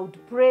 I would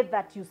pray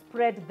that you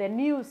spread the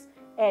news,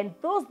 and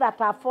those that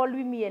are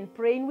following me and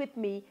praying with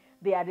me,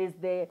 there is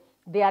a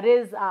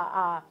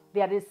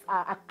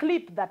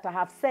clip that I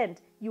have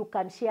sent. You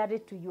can share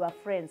it to your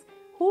friends.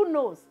 Who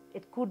knows?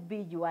 It could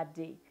be your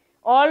day.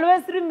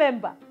 Always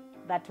remember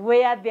that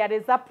where there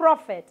is a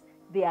prophet,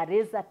 there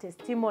is a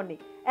testimony.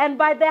 And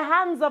by the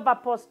hands of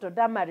Apostle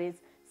Damaris,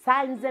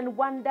 signs and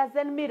wonders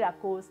and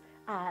miracles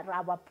are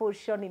our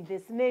portion in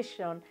this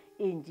nation.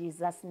 In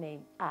Jesus'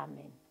 name,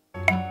 amen.